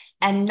it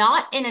and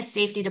not in a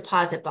safety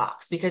deposit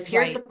box. Because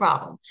here's the Right.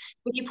 problem.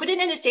 When you put it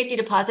in a safety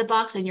deposit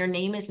box and your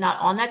name is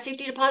not on that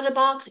safety deposit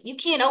box, you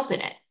can't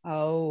open it.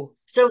 Oh,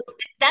 So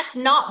that's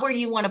not where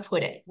you want to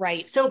put it.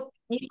 right. So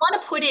you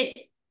want to put it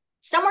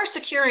somewhere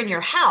secure in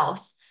your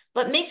house,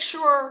 but make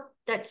sure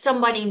that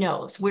somebody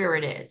knows where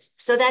it is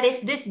so that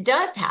if this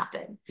does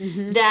happen,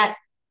 Mm-hmm. that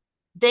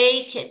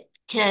they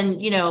can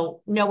know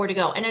where to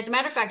go. And as a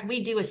matter of fact,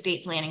 we do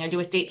estate planning. I do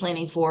estate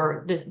planning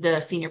for the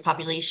senior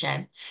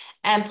population.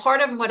 And part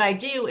of what I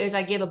do is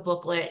I give a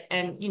booklet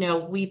and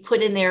we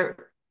put in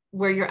there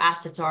where your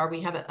assets are.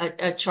 We have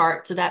a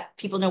chart so that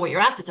people know what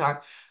your assets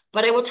are.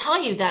 But I will tell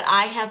you that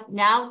I have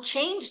now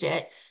changed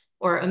it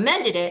or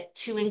amended it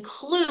to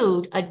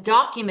include a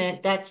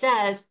document that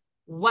says,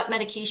 what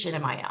medication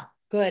am I on?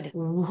 Good.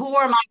 Who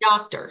are my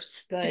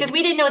doctors? Because Good.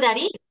 we didn't know that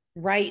either.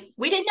 Right.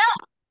 We didn't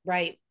know,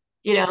 Right.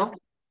 you know?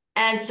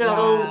 And so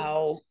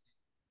Wow.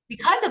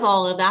 because of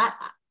all of that,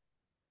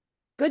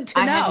 Good to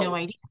I had no know.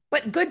 idea.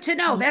 But good to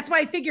know. Mhm. That's why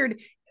I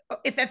figured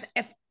if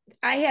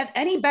I have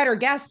any better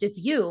guest, it's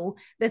you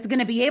that's going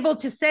to be able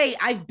to say,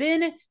 I've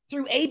been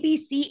through A, B,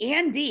 C,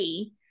 and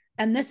D,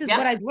 and this is what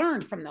Yep. I've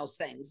learned from those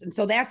things. And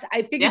so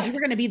I figured you Yep. were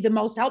going to be the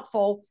most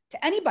helpful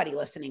to anybody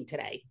listening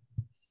today.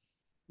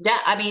 Yeah.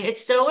 I mean,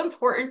 it's so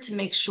important to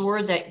make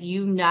sure that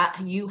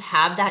you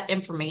have that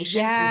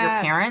information for your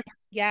Yes.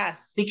 parents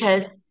Yes.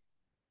 because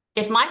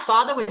if my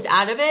father was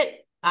out of it,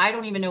 I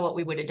don't even know what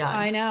we would have done.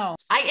 I know.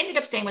 I ended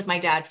up staying with my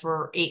dad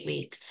for 8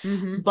 weeks.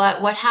 Mm-hmm.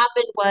 But what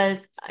happened was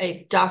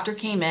a doctor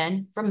came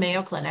in from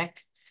Mayo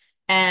Clinic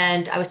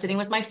and I was sitting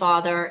with my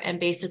father and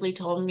basically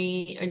told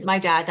my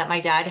dad,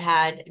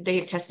 that they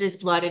had tested his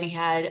blood and he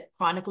had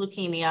chronic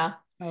leukemia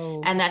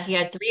Oh, and that he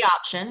had three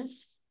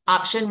options.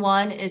 Option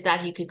one is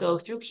that he could go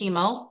through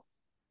chemo.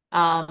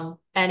 And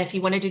if he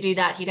wanted to do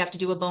that, he'd have to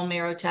do a bone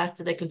marrow test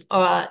so they could,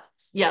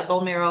 yeah,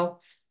 bone marrow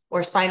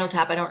or spinal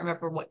tap. I don't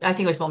remember I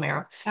think it was bone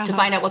marrow to uh-huh.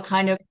 find out what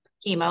kind of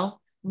chemo,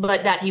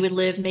 but that he would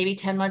live maybe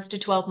 10 months to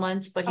 12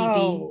 months, but he'd be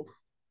Oh,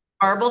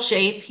 horrible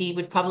shape. He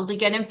would probably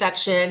get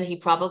infection. He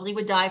probably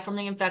would die from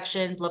the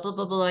infection, blah, blah,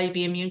 blah, blah. He'd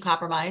be immune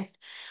compromised.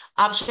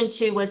 Option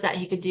two was that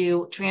he could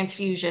do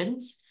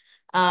transfusions.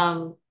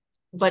 Um,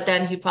 but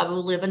then he'd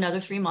probably live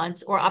another 3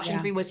 months. Or option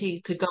Yeah. three was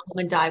he could go home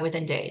and die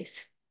within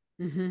days.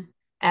 Mm-hmm.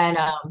 And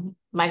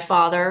my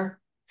father,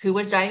 who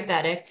was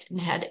diabetic and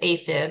had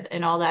AFib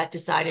and all that,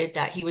 decided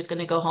that he was going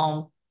to go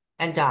home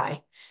and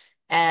die.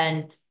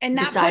 And And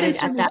not put him decided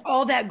at through that,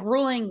 all that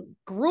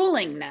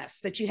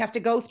gruelingness that you have to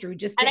go through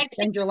just to and I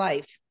extend your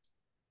life.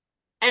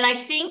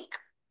 think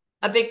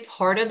a big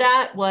part of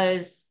that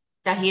was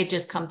that he had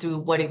just come through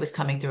what he was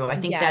coming through. I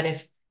think that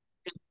Yes.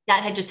 if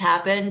that had just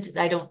happened,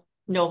 I don't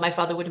know if my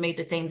father would have made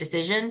the same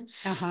decision,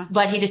 Uh-huh.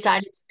 but he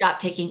decided to stop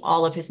taking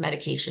all of his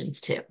medications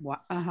too,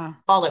 Uh-huh.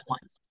 all at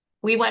once.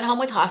 We went home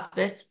with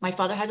hospice. My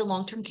father had a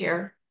long-term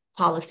care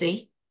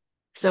policy.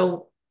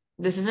 So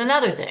this is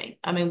another thing.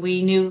 I mean,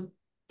 we knew,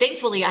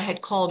 thankfully, I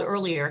had called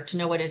earlier to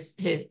know what his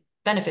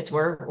benefits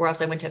were, or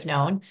else I wouldn't have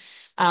known.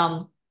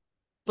 Um,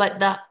 but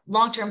the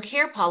long-term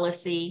care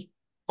policy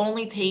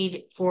only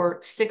paid for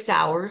 6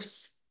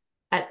 hours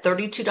at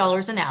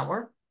 $32 an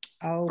hour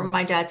for Oh.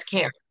 my dad's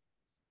care.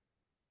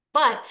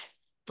 But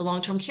the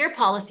long-term care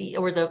policy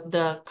or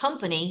the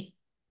company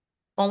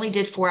only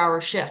did 4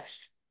 hour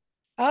shifts.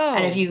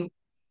 And if Oh. you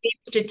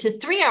changed it to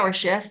 3 hour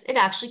shifts, it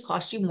actually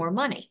cost you more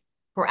money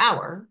per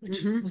hour, which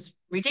Mm-hmm. was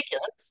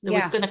ridiculous. It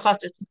was Yeah. going to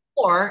cost us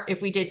more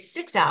if we did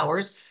 6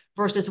 hours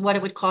versus what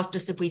it would cost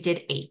us if we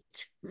did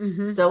 8.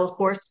 Mm-hmm. So, of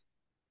course,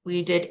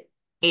 we did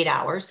 8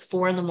 hours,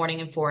 4 in the morning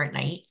and 4 at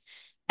night.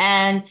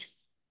 And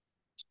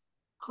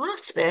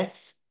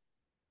hospice,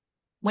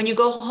 when you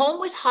go home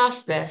with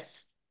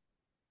hospice,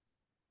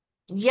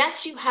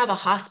 yes, you have a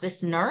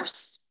hospice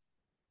nurse.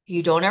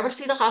 You don't ever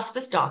see the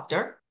hospice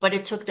doctor, but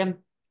it took them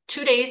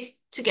 2 days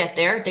to get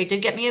there. They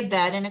did get me a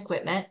bed and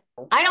equipment.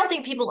 I don't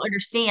think people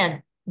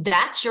understand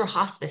that's your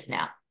hospice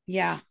now.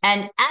 Yeah.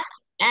 And at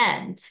the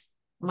end,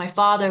 my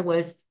father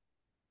was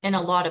in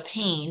a lot of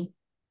pain.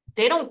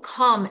 They don't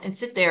come and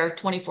sit there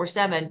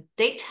 24/7.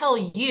 They tell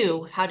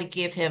you how to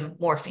give him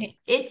morphine.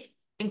 It's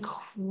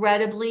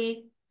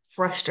incredibly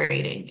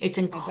frustrating. It's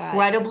I bet.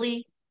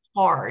 incredibly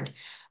hard.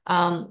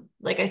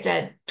 Like I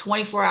said,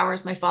 24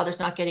 hours, my father's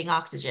not getting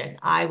oxygen.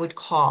 I would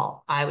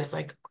call. I was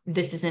like,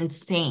 this is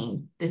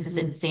insane. This is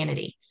Mm-hmm.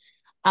 insanity.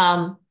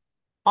 Um,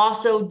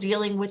 Also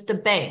dealing with the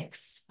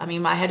banks. I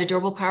mean, I had a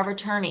durable power of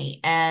attorney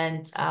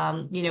and,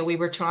 we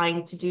were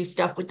trying to do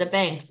stuff with the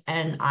banks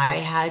and I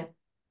had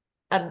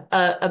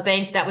a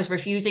bank that was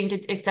refusing to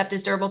accept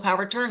his durable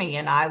power of attorney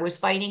and I was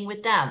fighting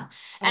with them.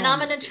 And Oh I'm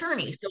my an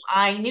attorney, so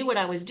I knew what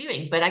I was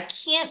doing, but I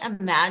can't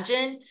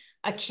imagine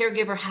a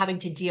caregiver having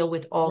to deal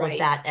with all of right.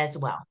 that as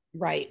well.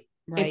 Right.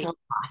 It's a Right.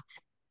 lot.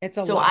 It's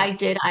a So lot.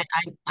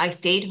 I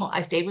stayed home.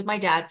 I stayed with my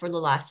dad for the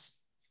last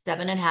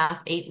 7.5,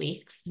 8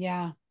 weeks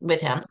Yeah.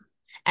 with him.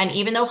 And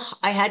even though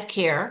I had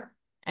care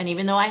and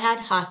even though I had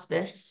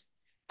hospice,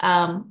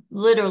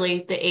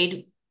 literally the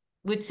aide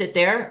would sit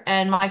there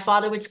and my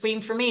father would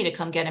scream for me to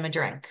come get him a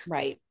drink.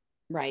 Right.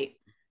 Right.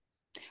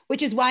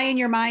 Which is why in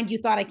your mind you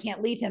thought I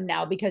can't leave him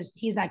now because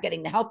he's not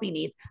getting the help he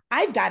needs.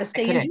 I've got to I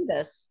stay and couldn't. do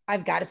this.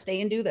 I've got to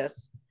stay and do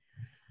this.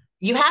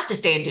 You have to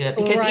stay and do it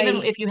because even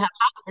Right. if you have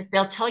hospice,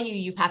 they'll tell you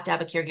you have to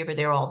have a caregiver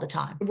there all the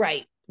time.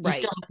 Right. You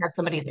still Right. have to have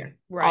somebody there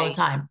all the Right.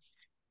 time.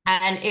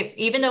 And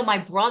even though my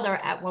brother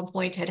at one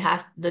point had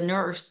asked the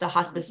nurse, the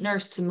hospice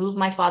nurse, to move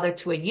my father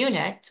to a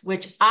unit,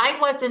 which I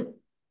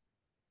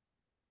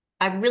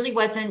really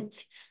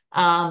wasn't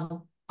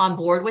on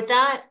board with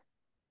that.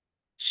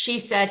 She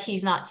said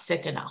he's not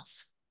sick enough.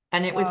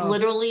 And it was Oh.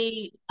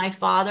 literally, my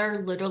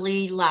father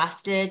literally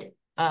lasted,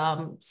 I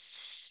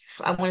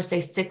want to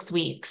say 6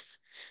 weeks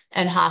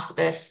in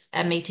hospice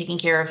and me taking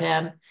care of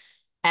him.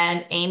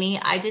 And Amy,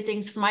 I did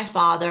things for my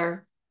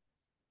father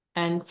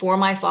and for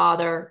my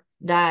father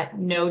that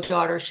no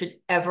daughter should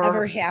Ever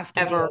ever, have to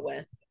ever deal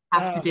with.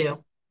 have to Oh.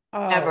 do,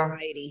 Oh, ever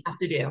Heidi. have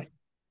to do.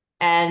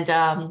 And,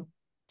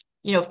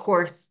 of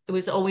course, it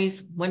was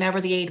always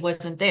whenever the aide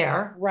wasn't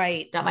there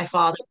Right. that my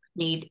father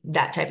would need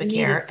that type of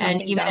Needed care. And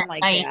something even done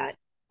like that.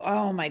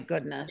 Oh my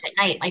goodness.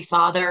 my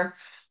father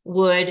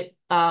would,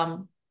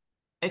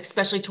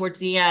 especially towards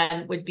the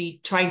end, would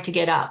be trying to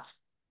get up.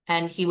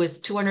 And he was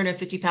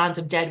 250 pounds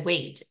of dead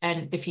weight.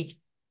 And if he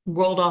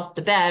rolled off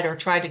the bed or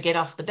tried to get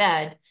off the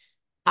bed,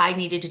 I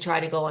needed to try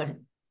to go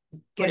and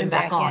put Get him him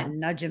back back on. in,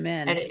 nudge him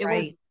And in. it was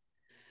Right.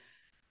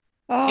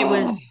 it Oh,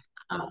 was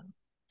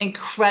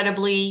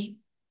incredibly,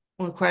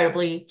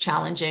 incredibly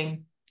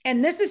challenging.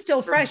 and this is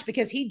still fresh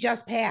because he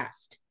just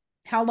passed.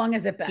 How long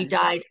has it He been?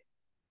 died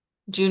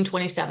June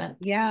 27th.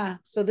 Yeah.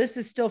 So this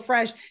is still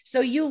fresh.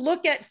 So you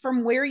look at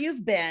from where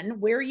you've been,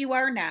 where you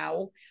are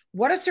now,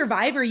 what a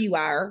survivor you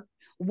are.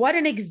 What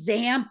an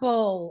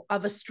example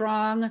of a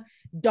strong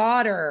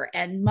daughter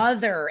and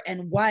mother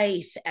and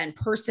wife and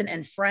person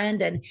and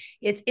friend. And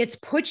it's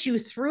put you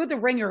through the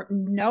ringer,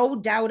 no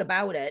doubt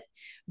about it.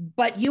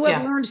 But you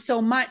have learned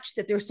so much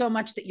that there's so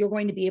much that you're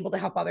going to be able to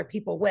help other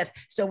people with.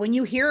 So when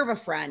you hear of a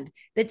friend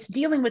that's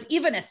dealing with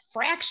even a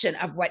fraction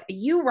of what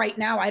you right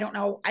now, I don't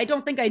know, I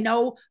don't think I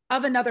know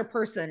of another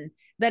person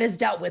that has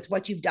dealt with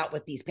what you've dealt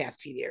with these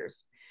past few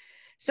years.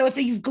 So if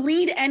you've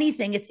gleaned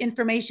anything, it's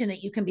information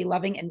that you can be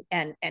loving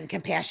and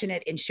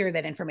compassionate and share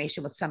that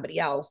information with somebody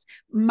else.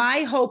 My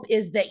hope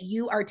is that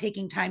you are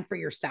taking time for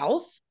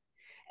yourself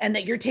and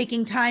that you're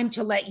taking time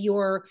to let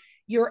your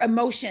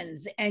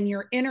emotions and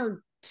your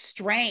inner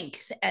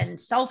strength and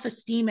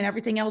self-esteem and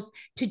everything else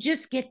to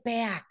just get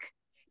back,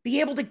 be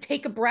able to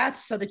take a breath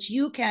so that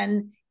you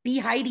can be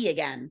Heidi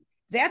again.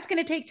 That's going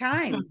to take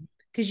time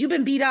because you've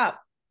been beat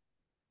up.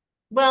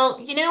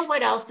 Well, you know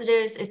what else it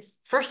is?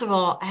 It's, first of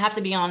all, I have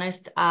to be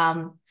honest.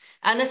 And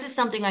this is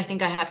something I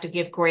think I have to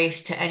give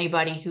grace to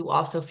anybody who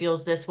also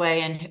feels this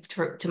way,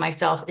 and to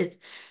myself, is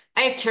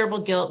I have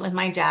terrible guilt with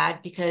my dad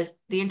because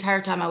the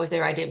entire time I was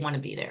there, I didn't want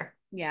to be there.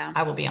 Yeah.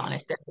 I will be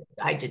honest.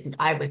 I didn't,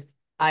 I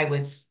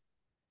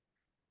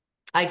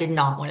did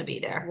not want to be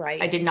there.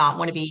 Right. I did not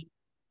want to be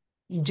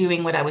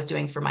doing what I was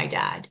doing for my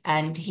dad.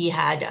 And he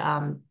had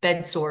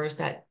bed sores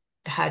that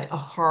had a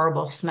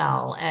horrible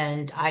smell,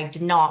 and I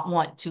did not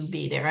want to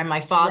be there. And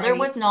my father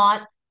was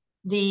not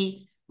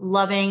the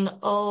loving,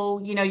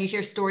 oh, you know, you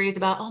hear stories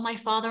about, oh, my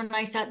father and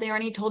I sat there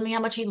and he told me how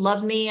much he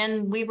loved me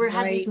and we were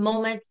had these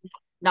moments.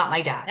 Not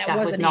my dad. That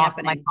was wasn't not my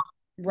happening.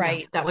 father.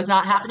 Right. No, that was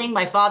not happening.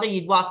 My father,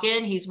 you'd walk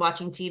in, he's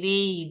watching TV,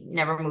 he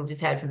never moved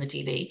his head from the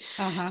TV.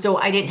 So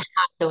I didn't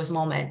have those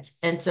moments.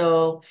 And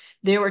so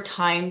there were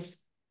times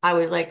I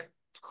was like,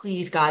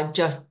 please, God,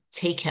 just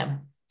take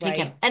him. Take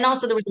him. And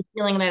also there was a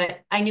feeling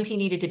that I knew he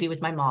needed to be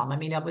with my mom. I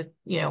mean, that was,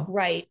 you know.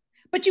 Right.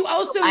 But you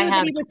also knew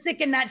that he was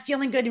sick and not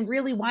feeling good and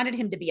really wanted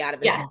him to be out of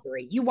his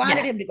misery. You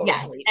wanted him to go to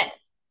sleep.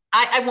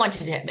 I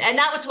wanted him. And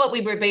that was what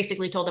we were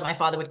basically told, that my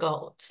father would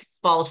go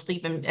fall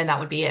asleep and that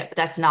would be it. But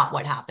that's not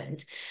what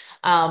happened.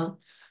 But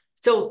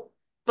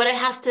I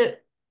have to,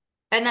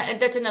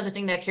 and that's another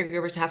thing that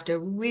caregivers have to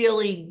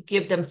really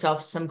give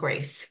themselves some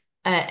grace.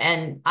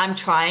 And I'm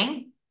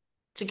trying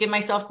to give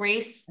myself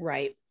grace.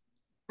 Right.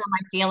 For my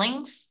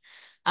feelings.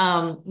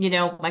 You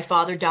know, my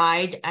father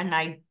died and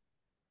I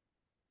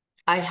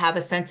have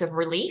a sense of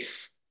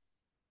relief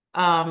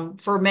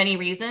for many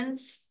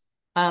reasons.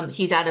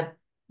 He's out of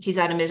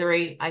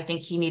misery. I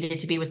think he needed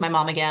to be with my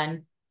mom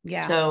again.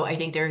 Yeah. So I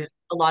think there's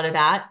a lot of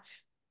that,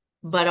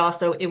 but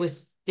also it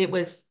was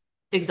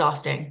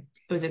exhausting.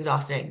 It was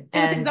exhausting. It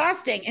was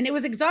exhausting. And it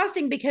was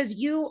exhausting because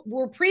you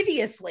were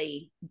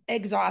previously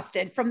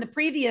exhausted from the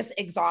previous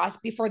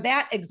exhaust before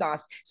that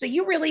exhaust. So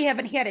you really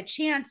haven't had a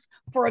chance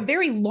for a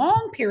very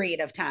long period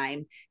of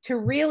time to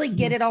really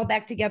get it all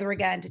back together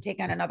again, to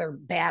take on another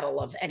battle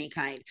of any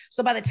kind.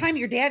 So by the time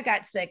your dad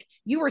got sick,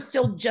 you were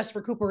still just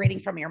recuperating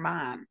from your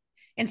mom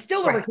and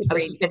still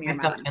recuperating from your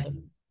mom.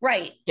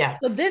 Right. Yeah.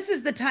 So this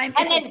is the time.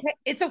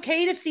 It's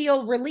okay to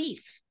feel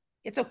relief.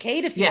 It's okay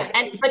to feel.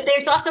 Yeah. But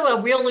there's also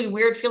a really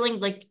weird feeling.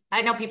 Like,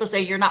 I know people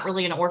say you're not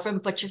really an orphan,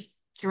 but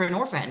you're an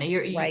orphan.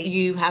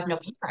 You have no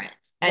parents.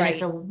 And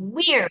it's a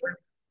weird,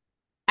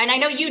 and I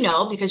know you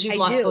know, because you've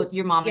lost both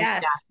your mom and your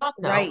dad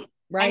also. Right.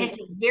 And it's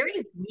a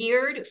very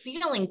weird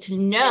feeling to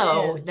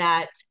know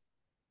that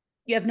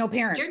you have no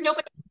parents. You're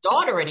nobody's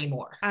daughter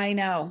anymore. I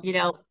know. You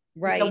know,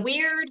 right. It's a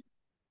weird.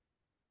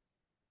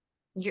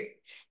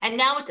 And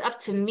now it's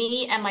up to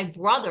me and my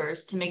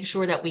brothers to make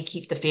sure that we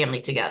keep the family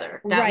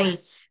together. That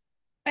was.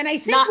 And I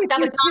think that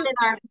was not in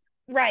our.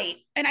 Right.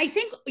 And I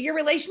think your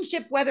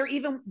relationship, whether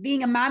even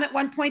being a mom at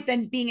one point,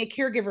 then being a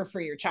caregiver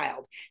for your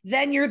child,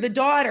 then you're the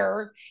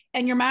daughter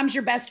and your mom's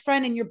your best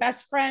friend and your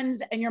best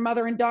friends and your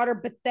mother and daughter,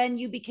 but then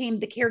you became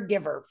the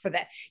caregiver for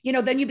that. You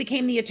know, then you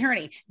became the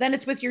attorney. Then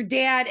it's with your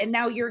dad and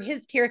now you're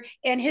his care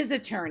and his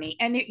attorney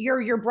and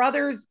you're your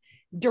brother's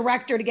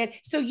director to get.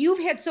 So you've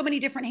had so many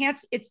different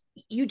hats.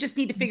 You just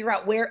need to figure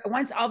out where,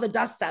 once all the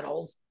dust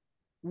settles,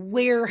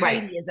 where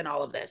Heidi is in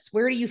all of this.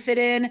 Where do you fit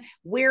in?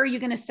 Where are you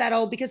going to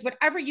settle? Because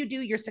whatever you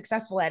do, you're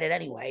successful at it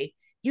anyway.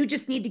 You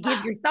just need to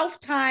give yourself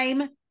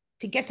time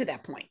to get to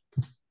that point.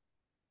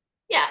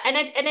 Yeah. And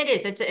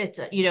it is,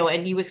 it's, you know,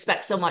 and you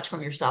expect so much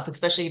from yourself,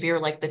 especially if you're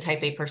like the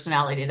type A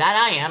personality that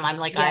I am. I'm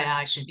like,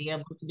 I should be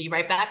able to be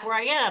right back where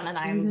I am.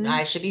 And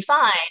I should be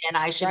fine. And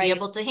I should be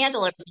able to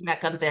handle everything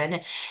that comes in.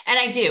 And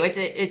I do,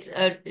 it's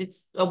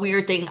a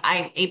weird thing.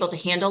 I'm able to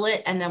handle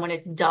it. And then when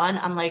it's done,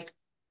 I'm like,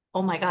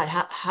 oh my God,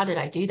 how did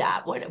I do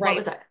that? What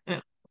was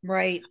that?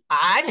 Right.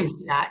 I didn't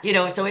do that, you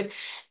know? So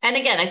and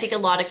again, I think a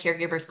lot of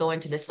caregivers go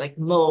into this like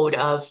mode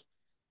of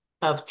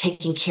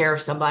taking care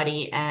of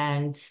somebody.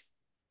 And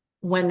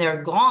when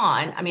they're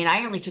gone, I mean,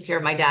 I only took care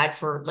of my dad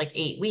for like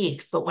 8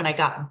 weeks, but when I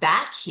got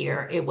back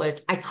here,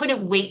 I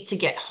couldn't wait to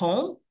get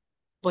home.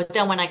 But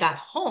then when I got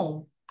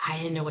home, I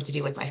didn't know what to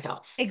do with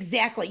myself.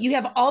 Exactly. You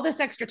have all this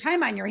extra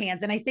time on your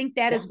hands. And I think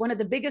that is one of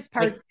the biggest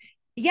parts.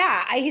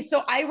 Yeah,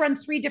 so I run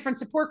 3 different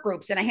support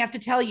groups, and I have to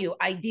tell you,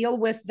 I deal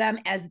with them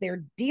as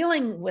they're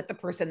dealing with the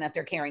person that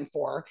they're caring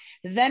for.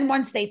 Then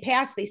once they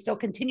pass, they still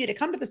continue to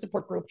come to the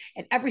support group,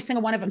 and every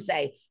single one of them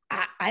say,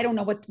 I don't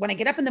know what, when I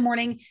get up in the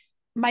morning,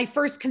 my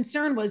first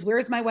concern was,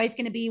 where's my wife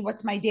going to be?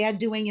 What's my dad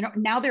doing? You know,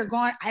 now they're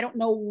gone. I don't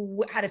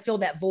know how to fill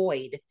that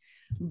void.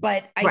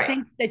 But I Right.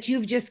 think that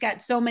you've just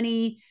got so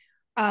many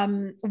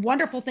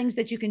wonderful things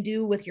that you can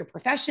do with your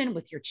profession,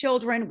 with your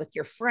children, with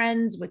your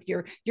friends, with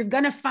you're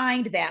going to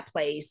find that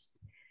place.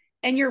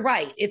 And you're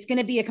right. It's going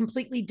to be a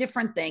completely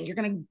different thing. You're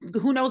going to,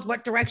 who knows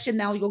what direction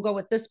now you'll go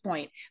at this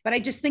point. But I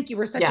just think you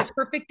were such a Yeah.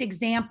 perfect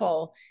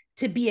example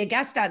to be a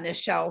guest on this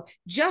show,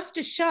 just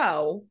to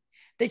show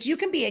that you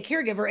can be a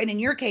caregiver. And in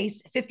your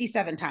case,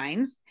 57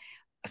 times.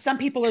 Some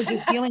people are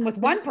just dealing with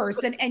one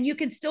person, and you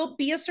can still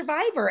be a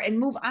survivor and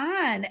move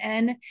on.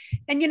 And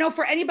you know,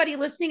 for anybody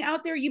listening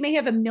out there, you may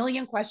have a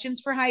million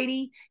questions for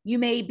Heidi. You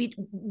may be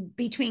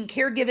between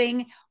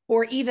caregiving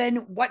or even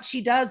what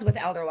she does with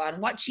elder law and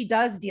what she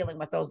does dealing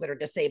with those that are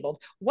disabled.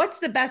 What's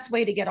the best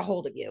way to get a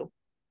hold of you?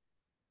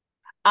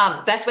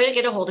 Best way to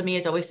get a hold of me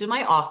is always through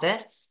my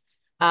office.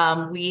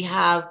 We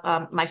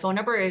have my phone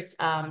number is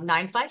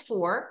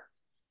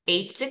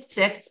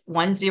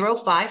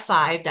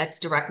 954-866-1055. That's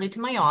directly to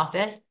my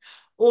office.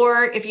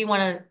 Or if you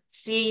want to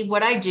see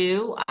what I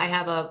do, I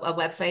have a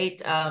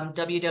website,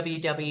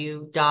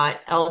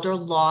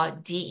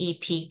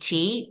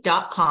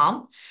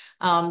 www.elderlawdept.com.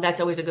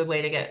 That's always a good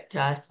way to get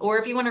to us. Or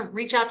if you want to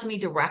reach out to me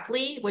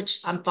directly, which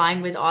I'm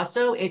fine with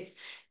also, it's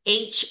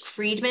H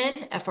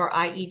Friedman,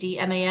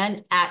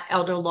 Friedman at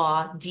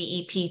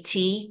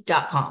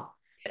elderlawdept.com.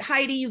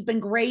 Heidi, you've been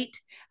great.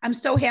 I'm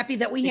so happy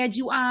that we had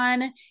you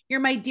on. You're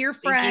my dear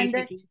Thank you. friend,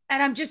 Thank you.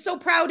 and I'm just so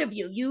proud of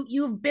you.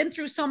 You've been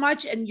through so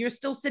much, and you're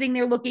still sitting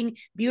there looking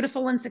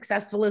beautiful and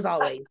successful as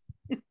always.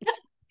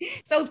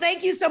 So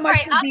thank you so All much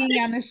right, for being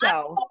on the I'll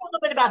show. talk a little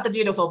bit about the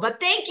beautiful, but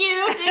thank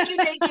you, thank you,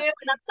 thank you.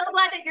 And I'm so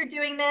glad that you're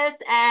doing this.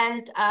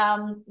 And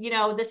you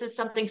know, this is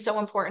something so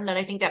important that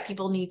I think that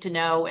people need to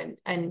know.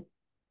 And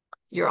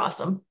you're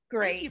awesome.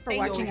 Great. Thank you for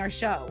watching our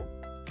show.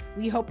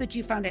 We hope that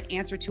you found an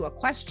answer to a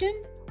question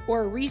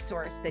or a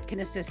resource that can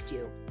assist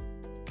you.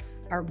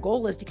 Our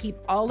goal is to keep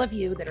all of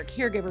you that are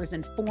caregivers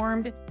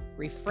informed,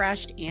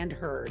 refreshed, and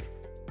heard.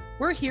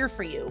 We're here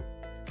for you.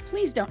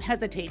 Please don't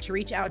hesitate to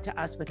reach out to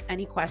us with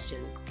any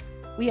questions.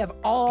 We have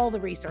all the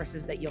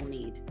resources that you'll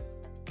need.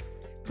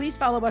 Please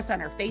follow us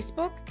on our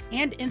Facebook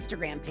and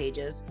Instagram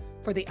pages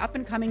for the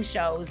up-and-coming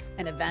shows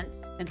and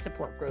events and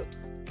support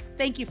groups.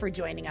 Thank you for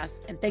joining us,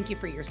 and thank you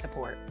for your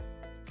support.